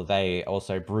apolitical. They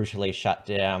also brutally shut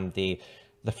down the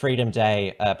Freedom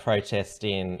Day protest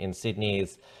in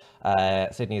Sydney's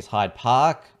Hyde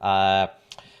Park,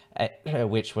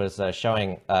 which was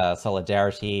showing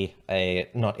solidarity,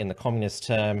 not in the communist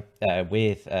term,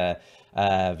 with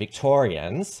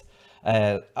Victorians.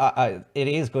 It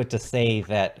is good to see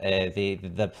that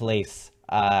the police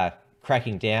are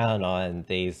cracking down on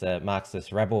these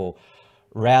Marxist rebel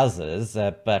rousers,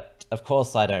 but of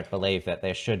course I don't believe that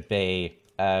there should be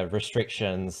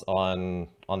restrictions on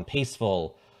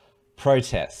peaceful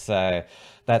protests. So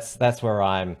that's where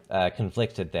I'm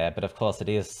conflicted there. But of course it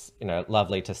is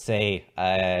lovely to see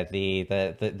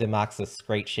the Marxists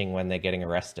screeching when they're getting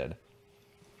arrested.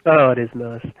 Oh, it is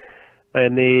nice.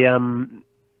 And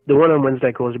the one on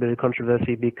Wednesday caused a bit of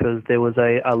controversy because there was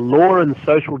a law and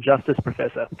social justice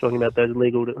professor, talking about those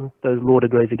law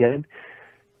degrees again,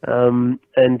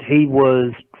 And he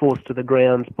was forced to the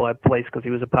ground by police because he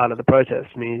was a part of the protest.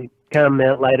 And he came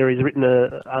out later, he's written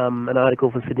an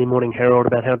article for Sydney Morning Herald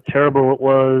about how terrible it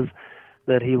was,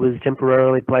 that he was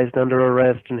temporarily placed under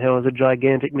arrest, and how it was a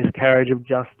gigantic miscarriage of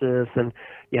justice. And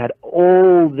you had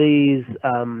all these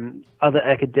other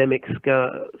academics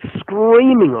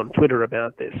screaming on Twitter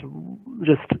about this,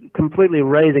 just completely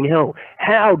raising hell.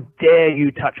 How dare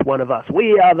you touch one of us?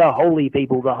 We are the holy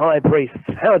people, the high priests.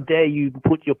 How dare you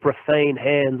put your profane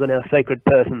hands on our sacred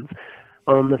persons,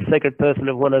 on the sacred person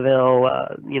of one of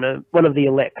our, one of the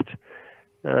elect.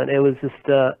 It was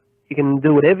just... You can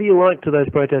do whatever you like to those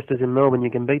protesters in Melbourne.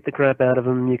 You can beat the crap out of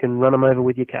them. You can run them over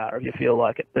with your car if you feel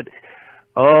like it. But,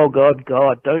 oh, God,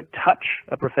 don't touch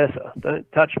a professor. Don't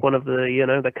touch one of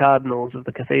the, the cardinals of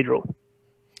the cathedral.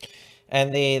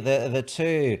 And the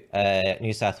two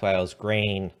New South Wales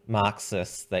Green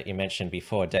Marxists that you mentioned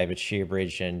before, David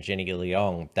Shoebridge and Jenny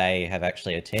Leong, they have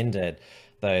actually attended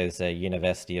those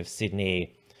University of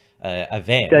Sydney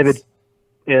events.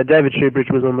 David Shoebridge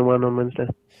was on the one on Wednesday.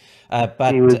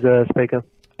 But he was speaker.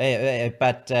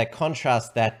 But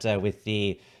contrast that with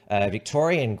the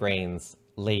Victorian Greens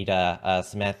leader,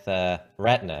 Samantha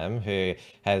Ratnam, who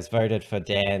has voted for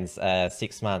Dan's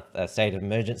 6-month state of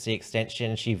emergency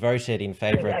extension. She voted in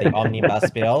favour of the omnibus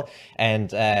bill,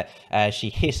 and she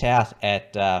hit out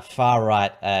at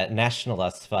far-right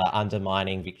nationalists for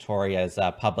undermining Victoria's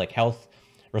public health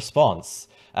response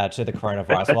to the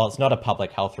coronavirus. Well, it's not a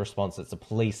public health response, it's a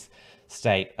police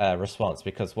state response,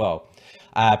 because, well,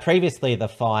 previously the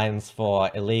fines for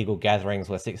illegal gatherings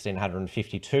were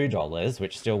 $1,652,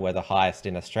 which still were the highest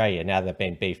in Australia. Now they've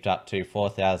been beefed up to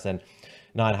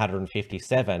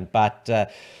 $4,957. But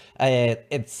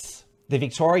it's the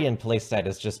Victorian police state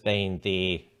has just been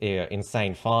the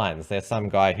insane fines. There's some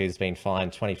guy who's been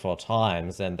fined 24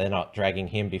 times, and they're not dragging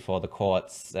him before the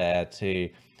courts to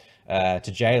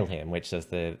jail him, which is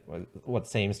what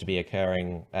seems to be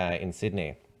occurring in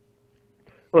Sydney.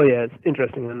 Well, yeah, it's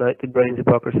interesting to note the Greens'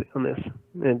 hypocrisy on this.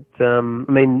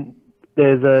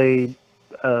 There's a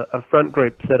front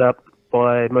group set up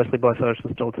mostly by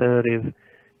Socialist Alternative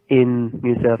in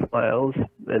New South Wales,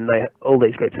 and all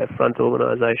these groups have front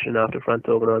organisation after front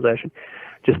organisation.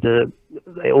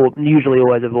 They usually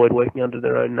always avoid working under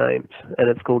their own names, and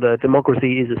it's called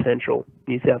Democracy is Essential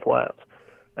New South Wales.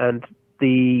 And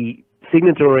the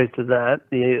signatories to that,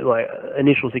 the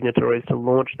initial signatories to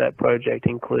launch that project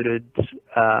included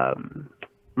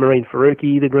Marine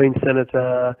Faruqi, the Greens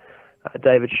senator,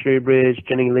 David Shoebridge,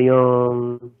 Jenny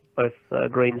Leong, both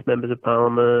Greens members of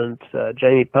Parliament,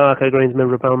 Jamie Parker, Greens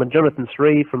member of Parliament, Jonathan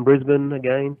Sree from Brisbane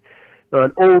again,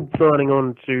 and all signing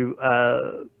on to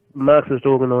a Marxist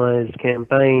organised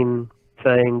campaign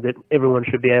saying that everyone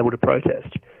should be able to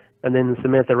protest. And then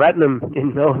Samantha Ratnam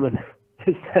in Melbourne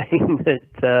is saying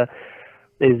that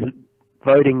is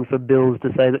voting for bills to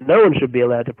say that no one should be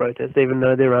allowed to protest, even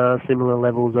though there are similar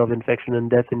levels of infection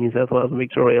and death in New South Wales and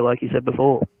Victoria, like you said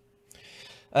before.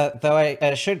 Though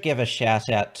I should give a shout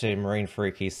out to Marine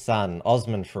Faruqi's son,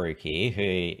 Osman Faruqi,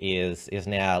 who is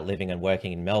now living and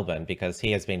working in Melbourne, because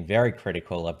he has been very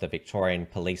critical of the Victorian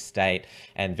police state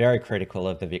and very critical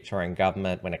of the Victorian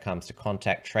government when it comes to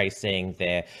contact tracing,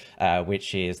 their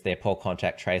poor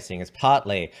contact tracing is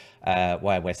partly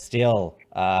why we're still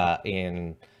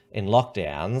in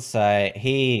lockdown. So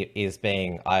he is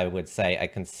being, I would say, a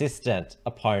consistent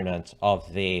opponent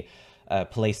of the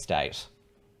police state.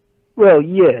 Well,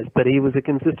 yes, but he was a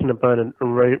consistent opponent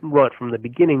right from the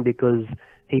beginning, because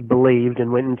he believed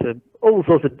and went into all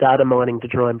sorts of data mining to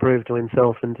try and prove to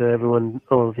himself and to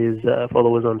all of his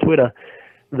followers on Twitter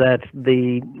that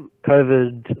the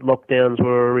COVID lockdowns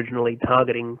were originally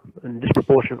targeting and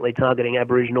disproportionately targeting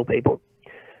Aboriginal people,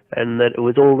 and that it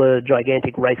was all a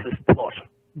gigantic racist plot.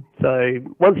 So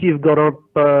once you've got up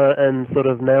and sort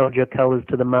of nailed your colours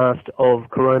to the mast of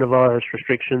coronavirus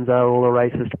restrictions are all a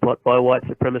racist plot by a white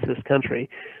supremacist country,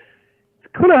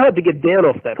 it's kind of hard to get down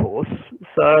off that horse.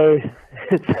 So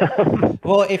it's,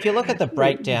 well, if you look at the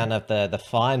breakdown of the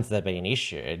fines that are being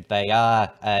issued, they are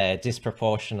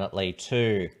disproportionately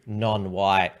to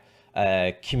non-white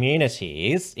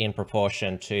communities in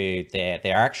proportion to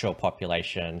their actual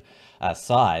population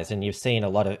size. And you've seen a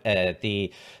lot of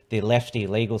the lefty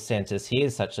legal centres here,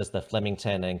 such as the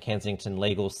Flemington and Kensington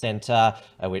Legal Centre,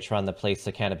 which run the Police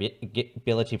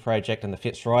Accountability Project, and the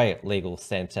Fitzroy Legal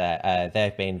Centre.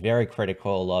 They've been very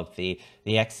critical of the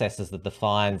excesses of the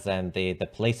fines and the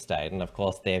police state, and of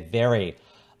course they're very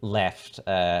left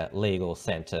legal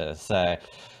centres. So,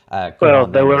 well,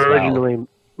 they were originally.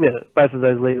 Yeah, both of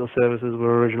those legal services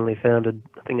were originally founded,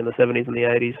 I think, in the 70s and the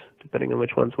 80s, depending on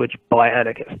which one's which, by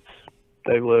anarchists.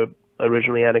 They were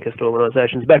originally anarchist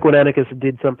organisations, back when anarchists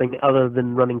did something other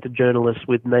than running to journalists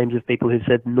with names of people who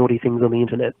said naughty things on the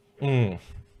internet.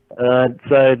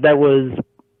 So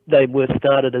they were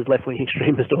started as left-wing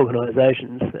extremist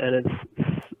organisations, and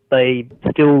they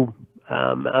still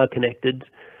are connected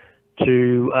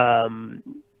to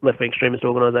left-wing extremist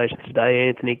organisations today.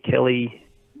 Anthony Kelly,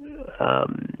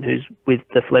 who's with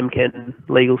the Flemken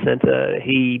Legal Centre,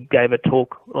 he gave a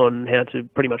talk on how to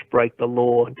pretty much break the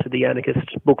law to the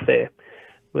anarchist book fair.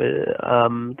 I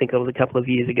think it was a couple of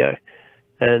years ago.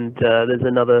 And there's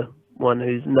another one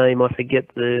whose name I forget,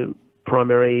 the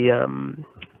primary, a woman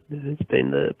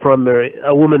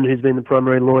who's been the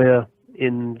primary lawyer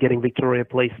in getting Victoria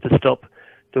Police to stop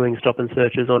doing stop and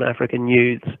searches on African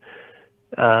youths.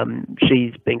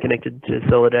 She's been connected to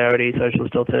Solidarity,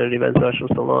 Socialist Alternative and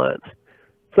Socialist Alliance.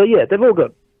 So yeah, they've all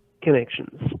got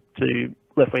connections to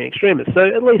left-wing extremists. So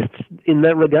at least in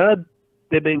that regard,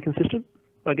 they're being consistent,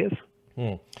 I guess.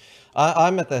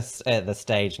 I'm at the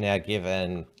stage now,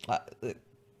 given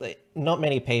not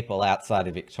many people outside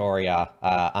of Victoria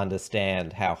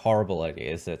understand how horrible it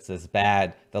is. It's as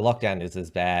bad, the lockdown is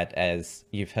as bad as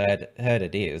you've heard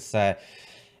it is. So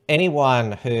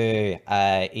anyone who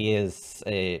is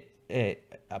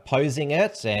opposing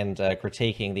it and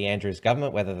critiquing the Andrews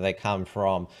government, whether they come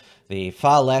from the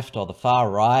far left or the far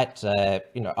right,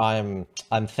 I'm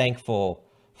thankful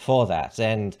for that.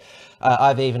 And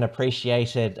I've even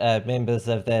appreciated members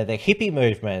of the hippie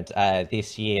movement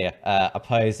this year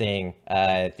opposing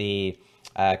the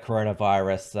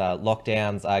coronavirus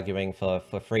lockdowns, arguing for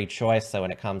free choice. So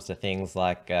when it comes to things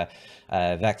like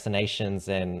vaccinations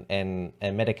and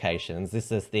medications,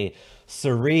 this is the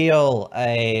surreal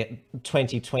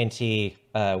 2020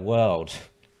 world.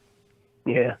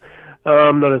 Yeah,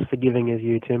 I'm not as forgiving as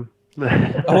you, Tim.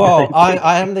 Well,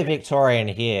 I am the Victorian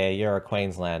here. You're a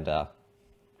Queenslander.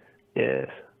 Yes,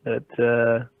 but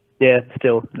yeah,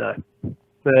 still no.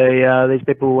 These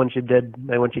people want you dead.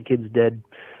 They want your kids dead.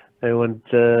 They want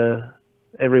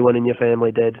everyone in your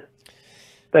family dead.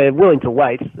 They're willing to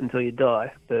wait until you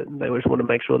die, but they just want to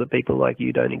make sure that people like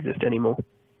you don't exist anymore.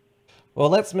 Well,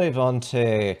 let's move on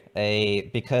to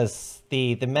because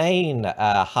the main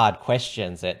hard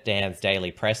questions at Dan's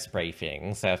daily press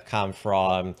briefings have come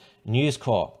from News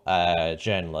Corp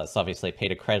journalists. Obviously,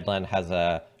 Peter Credlin has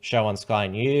a show on Sky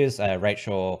News.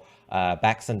 Rachel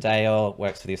Baxendale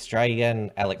works for The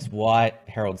Australian. Alex White,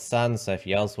 Herald Sun.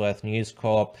 Sophie Ellsworth, News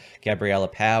Corp. Gabriella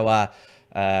Power,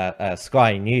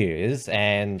 Sky News.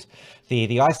 And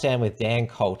the I Stand With Dan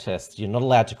cultists, you're not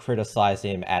allowed to criticise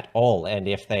him at all. And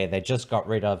if they just got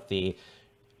rid of the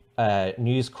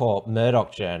News Corp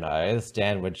Murdoch journos,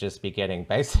 Dan would just be getting,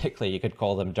 basically, you could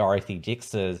call them Dorothy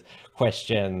Dix's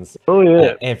questions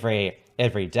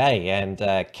every day. And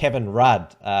Kevin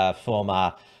Rudd,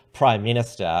 former Prime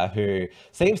Minister, who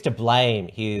seems to blame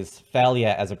his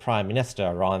failure as a Prime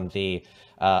Minister on the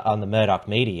Murdoch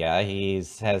media. He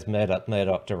has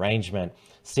Murdoch derangement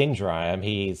syndrome.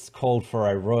 He's called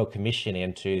for a royal commission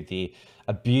into the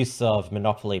abuse of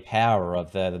monopoly power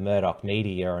of the Murdoch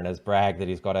media, and has bragged that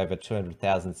he's got over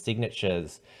 200,000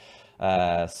 signatures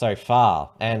so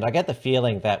far. And I get the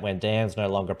feeling that when Dan's no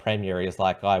longer Premier, he's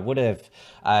like, I would have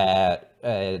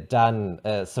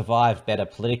survived better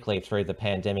politically through the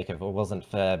pandemic if it wasn't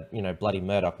for, bloody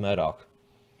Murdoch.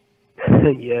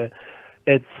 Yeah,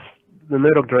 the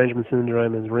Murdoch derangement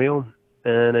syndrome is real,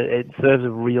 and it serves a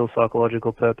real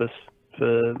psychological purpose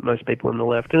for most people on the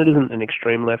left. And it isn't an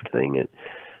extreme left thing.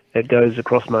 It goes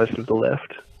across most of the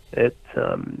left. It's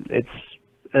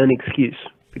an excuse,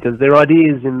 because their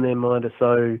ideas in their mind are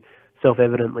so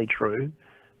self-evidently true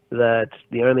that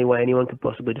the only way anyone could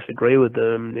possibly disagree with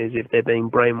them is if they're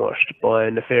being brainwashed by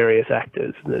nefarious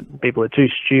actors. That people are too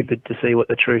stupid to see what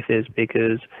the truth is,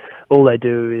 because all they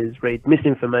do is read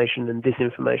misinformation and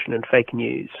disinformation and fake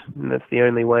news. And that's the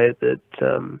only way that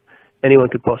anyone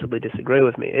could possibly disagree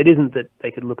with me. It isn't that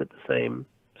they could look at the same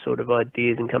sort of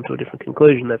ideas and come to a different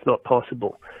conclusion. That's not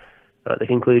possible. The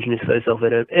conclusion is so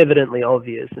self-evidently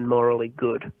obvious and morally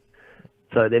good.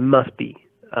 So there must be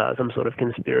some sort of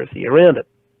conspiracy around it.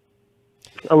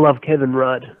 I love Kevin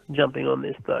Rudd jumping on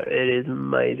this, though. It is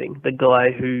amazing. The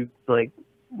guy who,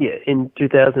 in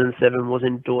 2007 was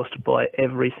endorsed by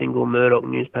every single Murdoch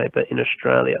newspaper in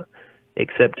Australia,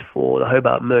 except for the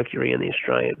Hobart Mercury and the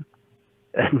Australian.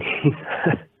 And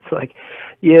it's like,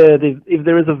 yeah, if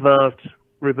there is a vast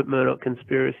Rupert Murdoch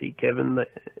conspiracy, Kevin,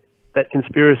 that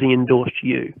conspiracy endorsed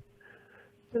you.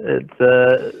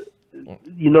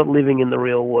 You're not living in the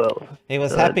real world. He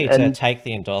was happy to take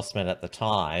the endorsement at the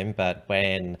time, but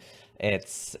when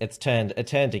it's turned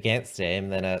against him,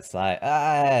 then it's like,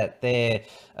 they're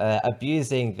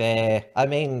abusing their, I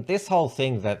mean, this whole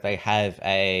thing that they have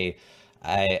a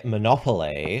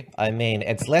monopoly, I mean,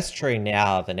 it's less true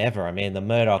now than ever. I mean, the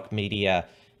Murdoch media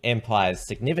empire is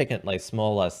significantly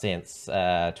smaller since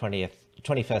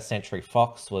 21st Century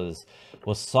Fox was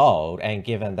sold, and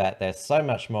given that there's so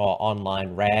much more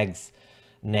online rags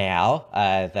now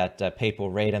that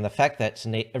people read, and the fact that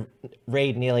to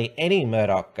read nearly any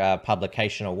Murdoch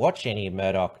publication or watch any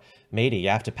Murdoch media, you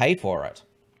have to pay for it.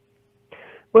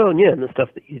 Well, yeah, and the stuff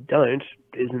that you don't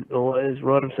isn't always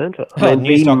right of centre.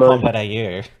 News.com.au.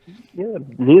 Yeah,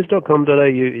 news.com.au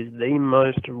is the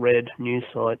most read news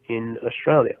site in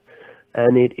Australia,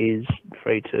 and it is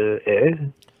free to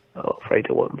air, free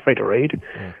to read,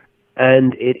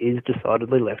 and it is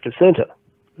decidedly left of centre.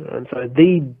 And so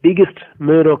the biggest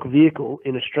Murdoch vehicle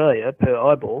in Australia per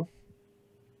eyeball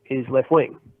is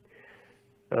left-wing.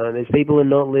 These people are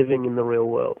not living in the real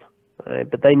world,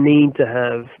 but they need to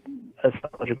have a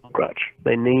psychological crutch.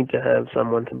 They need to have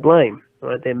someone to blame.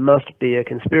 Right? There must be a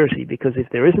conspiracy, because if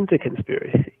there isn't a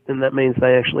conspiracy, then that means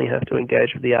they actually have to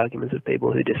engage with the arguments of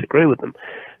people who disagree with them.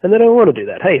 And they don't want to do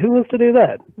that. Hey, who wants to do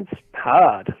that? It's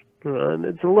hard. Right?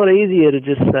 It's a lot easier to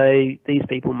just say, these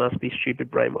people must be stupid,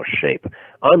 brainwashed sheep.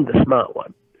 I'm the smart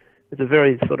one. It's a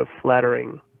very sort of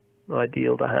flattering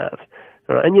ideal to have.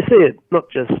 Right? And you see it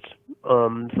not just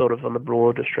sort of on the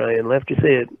broad Australian left, you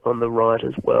see it on the right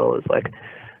as well. It's like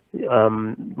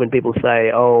when people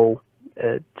say,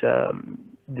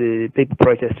 the people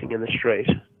protesting in the street,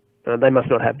 they must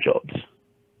not have jobs.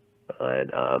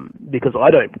 And because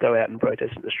I don't go out and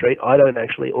protest in the street, I don't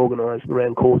actually organise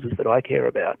around causes that I care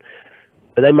about.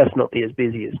 But they must not be as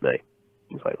busy as me.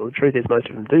 It's like, well, the truth is most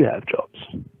of them do have jobs.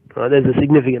 There's a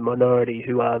significant minority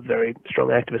who are very strong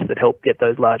activists that help get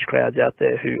those large crowds out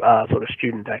there who are sort of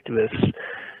student activists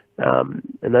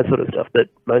and that sort of stuff. But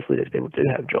mostly these people do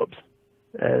have jobs.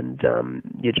 And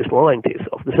you're just lying to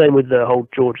yourself. The same with the whole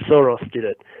George Soros did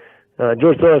it.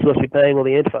 George Soros must be paying all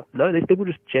the Antifa. No, these people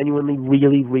just genuinely,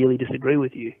 really, really disagree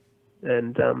with you.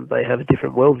 And they have a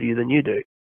different worldview than you do.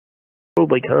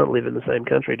 Probably can't live in the same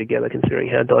country together, considering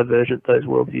how divergent those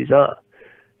worldviews are.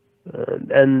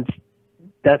 And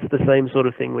that's the same sort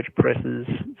of thing which presses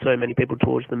so many people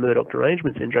towards the Murdoch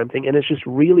derangement syndrome thing. And it's just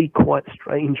really quite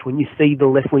strange when you see the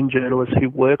left-wing journalists who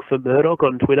work for Murdoch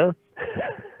on Twitter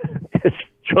just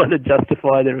trying to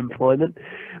justify their employment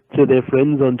to their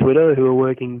friends on Twitter who are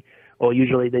working, or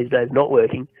usually these days not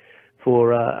working,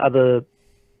 for other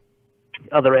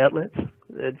outlets.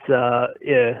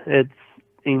 It's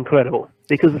incredible,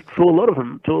 because for a lot of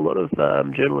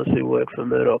them, journalists who work for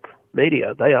Murdoch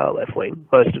media, they are left-wing.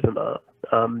 Most of them are.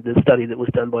 The study that was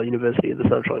done by the University of the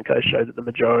Sunshine Coast showed that the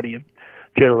majority of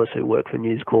journalists who work for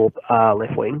News Corp are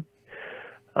left-wing.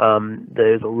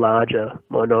 There's a larger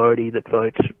minority that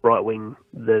votes right-wing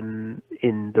than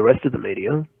in the rest of the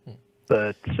media,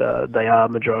 but they are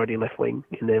majority left-wing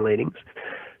in their leanings.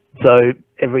 So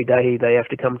every day they have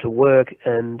to come to work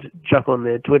and chuck on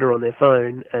their Twitter on their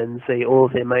phone and see all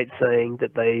of their mates saying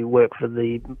that they work for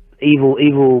the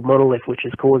evil monolith which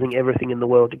is causing everything in the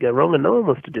world to go wrong, and no one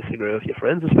wants to disagree with your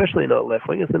friends, especially not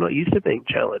left-wingers. They're not used to being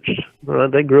challenged.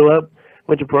 Right? They grew up,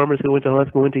 went to primary school, went to high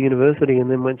school, went to university, and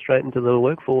then went straight into the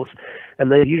workforce. And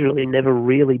they've usually never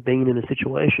really been in a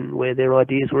situation where their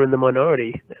ideas were in the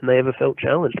minority and they ever felt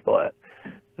challenged by it.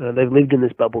 They've lived in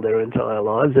this bubble their entire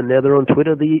lives, and now they're on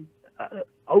Twitter, the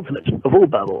ultimate of all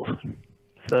bubbles.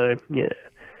 So, yeah,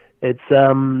 it's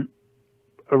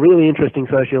a really interesting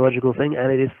sociological thing,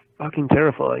 and it is fucking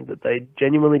terrifying that they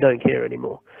genuinely don't care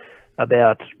anymore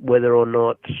about whether or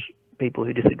not people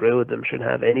who disagree with them should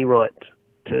have any right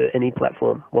to any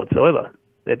platform whatsoever.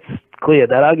 It's clear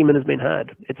that argument has been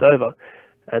had. It's over.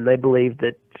 And they believe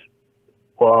that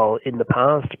while in the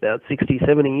past, about 60,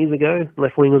 70 years ago,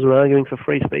 left-wingers were arguing for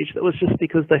free speech, that was just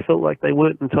because they felt like they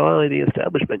weren't entirely the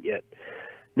establishment yet.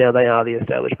 Now they are the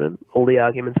establishment. All the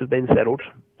arguments have been settled.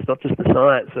 It's not just the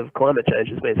science of climate change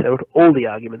has been settled. All the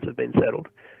arguments have been settled.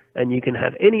 And you can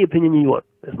have any opinion you want,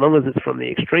 as long as it's from the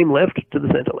extreme left to the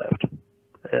centre left.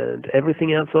 And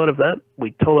everything outside of that,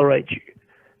 we tolerate you.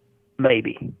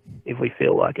 Maybe, if we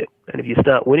feel like it. And if you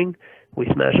start winning, we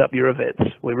smash up your events.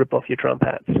 We rip off your Trump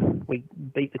hats. We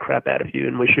beat the crap out of you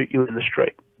and we shoot you in the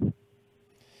street.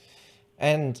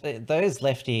 And those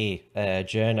lefty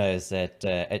journos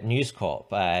at News Corp,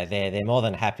 they're more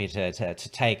than happy to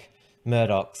take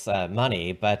Murdoch's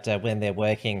money, but when they're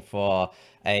working for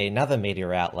another media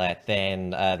outlet, then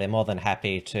they're more than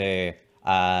happy to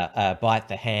bite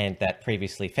the hand that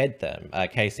previously fed them.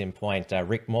 Case in point,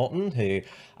 Rick Morton, who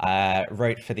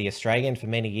wrote for The Australian for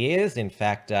many years. In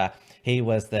fact, he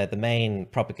was the main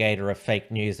propagator of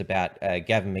fake news about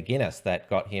Gavin McInnes that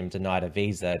got him denied a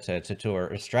visa to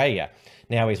tour Australia.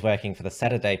 Now he's working for the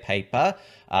Saturday paper,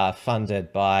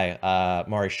 funded by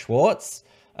Maurice Schwartz,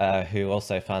 who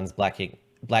also funds Black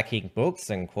Ink Books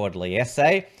and Quarterly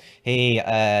Essay. He,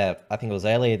 I think it was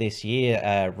earlier this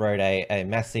year, wrote a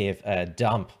massive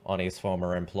dump on his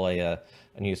former employer,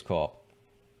 News Corp.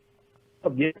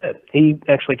 Oh, yeah, he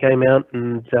actually came out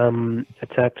and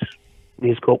attacked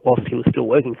News Corp whilst he was still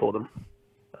working for them,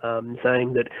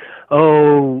 saying that,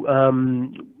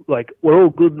 like, we're all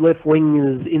good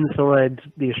left-wingers inside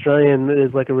the Australian.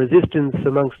 There's like a resistance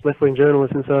amongst left-wing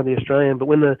journalists inside the Australian, but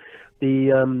when the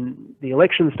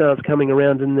election starts coming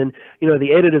around, and then, you know,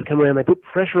 the editors come around, they put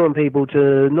pressure on people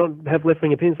to not have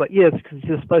left-wing opinions. Like, yes, because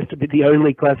you're supposed to be the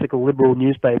only classical liberal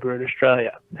newspaper in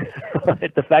Australia.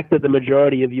 The fact that the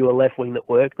majority of you are left-wing that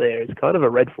work there is kind of a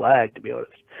red flag, to be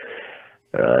honest.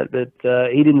 But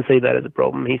he didn't see that as a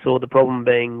problem. He saw the problem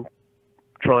being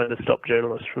trying to stop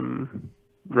journalists from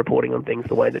reporting on things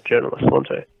the way that journalists want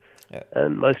to. Yeah.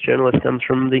 And most journalists comes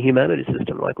from the humanities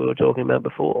system, like we were talking about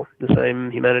before, the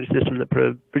same humanities system that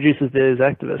produces those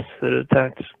activists that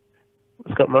attacked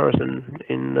Scott Morrison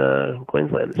in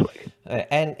Queensland this week.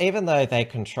 And even though they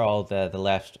control the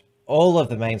left, all of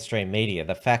the mainstream media,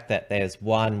 the fact that there's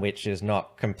one which is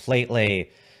not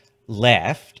completely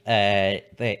left,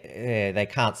 they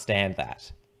can't stand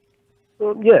that.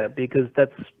 Well, yeah, because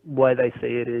that's why they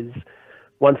see it is,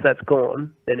 once that's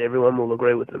gone, then everyone will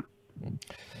agree with them.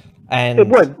 And it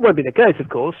won't be the case, of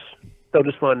course. They'll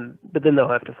just find, but then they'll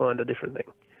have to find a different thing,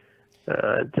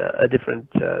 a different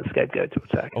scapegoat to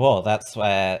attack. Well, that's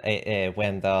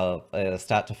when they'll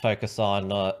start to focus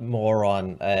on more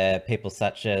on people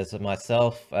such as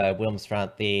myself,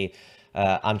 WilmsFront, the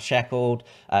Unshackled.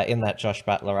 In that Josh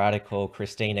Butler article,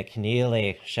 Christina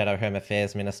Keneally, Shadow Home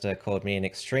Affairs Minister, called me an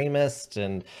extremist,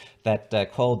 and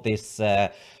that called this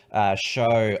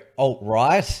show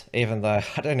alt-right, even though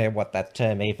I don't know what that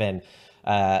term even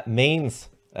means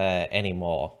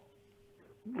anymore.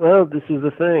 Well, this is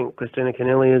the thing. Christina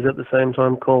Keneally is at the same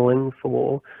time calling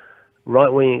for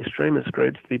right-wing extremist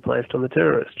groups to be placed on the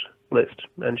terrorist list,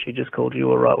 and she just called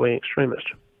you a right-wing extremist.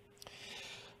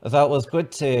 So it was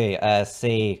good to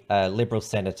see Liberal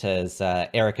Senators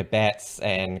Erica Betts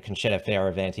and Conchetta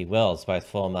Fierravanti-Wells, both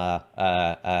former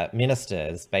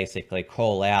ministers, basically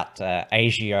call out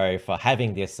ASIO for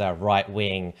having this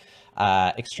right-wing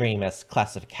extremist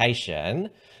classification,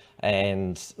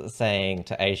 and saying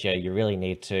to ASIO, you really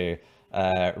need to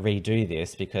redo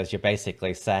this, because you're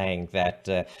basically saying that,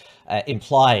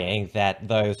 implying that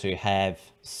those who have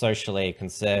socially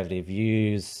conservative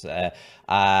views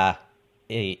are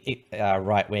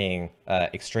right-wing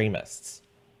extremists.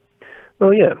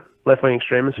 Well, yeah, left-wing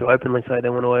extremists who openly say they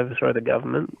want to overthrow the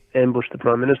government ambushed the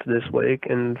Prime Minister this week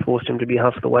and forced him to be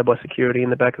hustled away by security in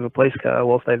the back of a police car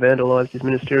whilst they vandalised his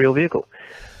ministerial vehicle.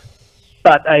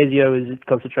 But ASIO is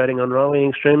concentrating on right-wing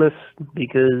extremists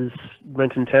because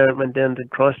Brenton Tarrant went down to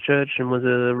Christchurch and was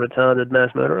a retarded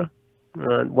mass murderer.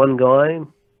 One guy,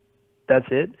 that's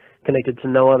it, connected to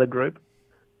no other group,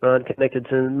 connected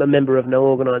to a member of no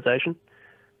organisation.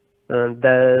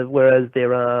 Whereas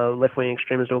there are left-wing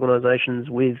extremist organisations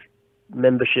with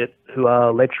membership who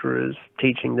are lecturers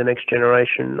teaching the next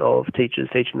generation of teachers,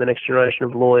 teaching the next generation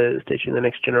of lawyers, teaching the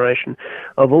next generation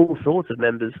of all sorts of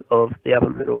members of the upper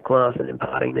middle class, and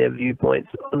imparting their viewpoints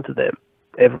onto them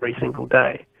every single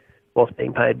day whilst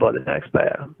being paid by the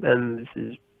taxpayer. And this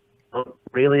is not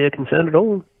really a concern at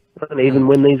all. And even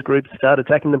when these groups start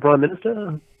attacking the Prime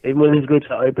Minister, even when these groups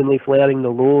are openly flouting the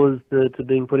laws that are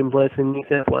being put in place in New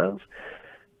South Wales,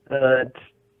 I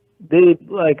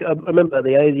remember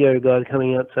the ASIO guys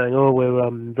coming out saying, "Oh, we're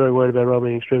very worried about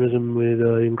right-wing extremism. We've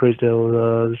increased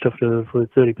our stuff to for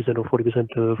 30% or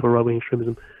 40% for right-wing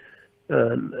extremism."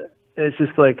 It's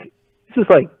just like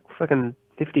fucking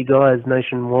 50 guys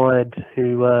nationwide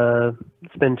who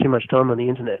spend too much time on the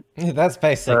internet. Yeah, that's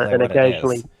basically and what it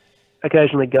is.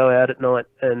 Occasionally go out at night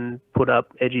and put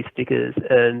up edgy stickers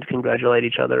and congratulate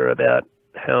each other about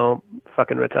how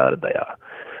fucking retarded they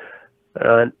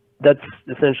are. That's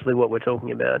essentially what we're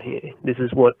talking about here. This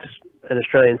is what an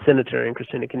Australian senator in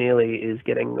Christina Keneally is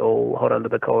getting all hot under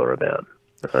the collar about.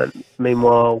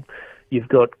 Meanwhile, you've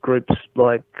got groups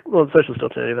like, well, the Socialist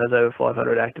Alternative has over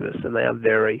 500 activists, and they are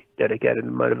very dedicated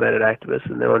and motivated activists,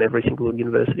 and they're on every single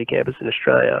university campus in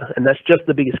Australia, and that's just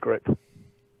the biggest group.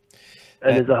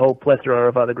 And there's a whole plethora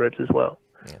of other groups as well.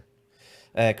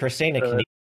 Yeah. Christina Keneally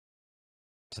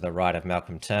to the right of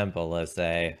Malcolm Turnbull as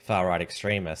a far-right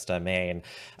extremist. I mean,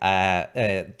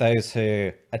 those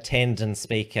who attend and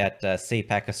speak at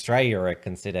CPAC Australia are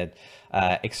considered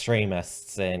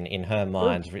extremists in her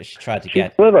mind. She tried to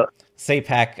get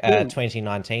CPAC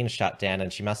 2019 shut down,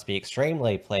 and she must be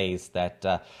extremely pleased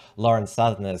that Lauren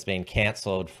Southern has been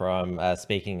cancelled from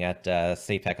speaking at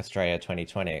CPAC Australia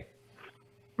 2020.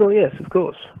 Well, yes, of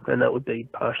course. And that would be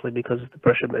partially because of the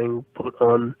pressure being put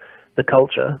on the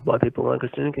culture by people like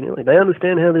Christina Keneally. They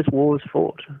understand how this war is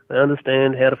fought. They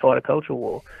understand how to fight a cultural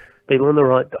war. People on the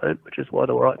right don't, which is why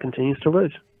the right continues to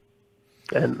lose.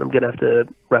 And I'm going to have to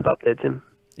wrap up there, Tim.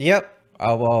 Yep.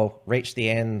 I will reach the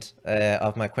end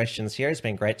of my questions here. It's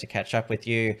been great to catch up with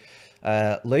you,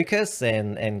 Lucas,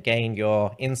 and gain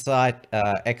your insight,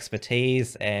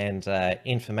 expertise, and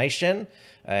information.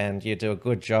 And you do a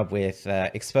good job with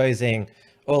exposing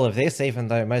all of this, even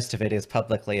though most of it is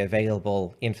publicly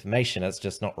available information. It's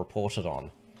just not reported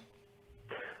on.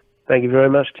 Thank you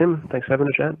very much, Tim. Thanks for having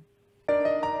a chat.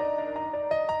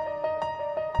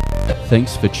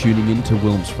 Thanks for tuning in to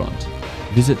WilmsFront.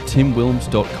 Visit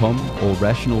timwilms.com or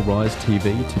Rational Rise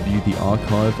TV to view the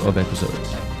archive of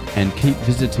episodes. And keep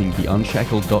visiting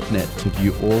theunshackled.net to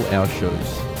view all our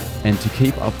shows and to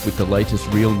keep up with the latest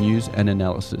real news and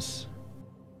analysis.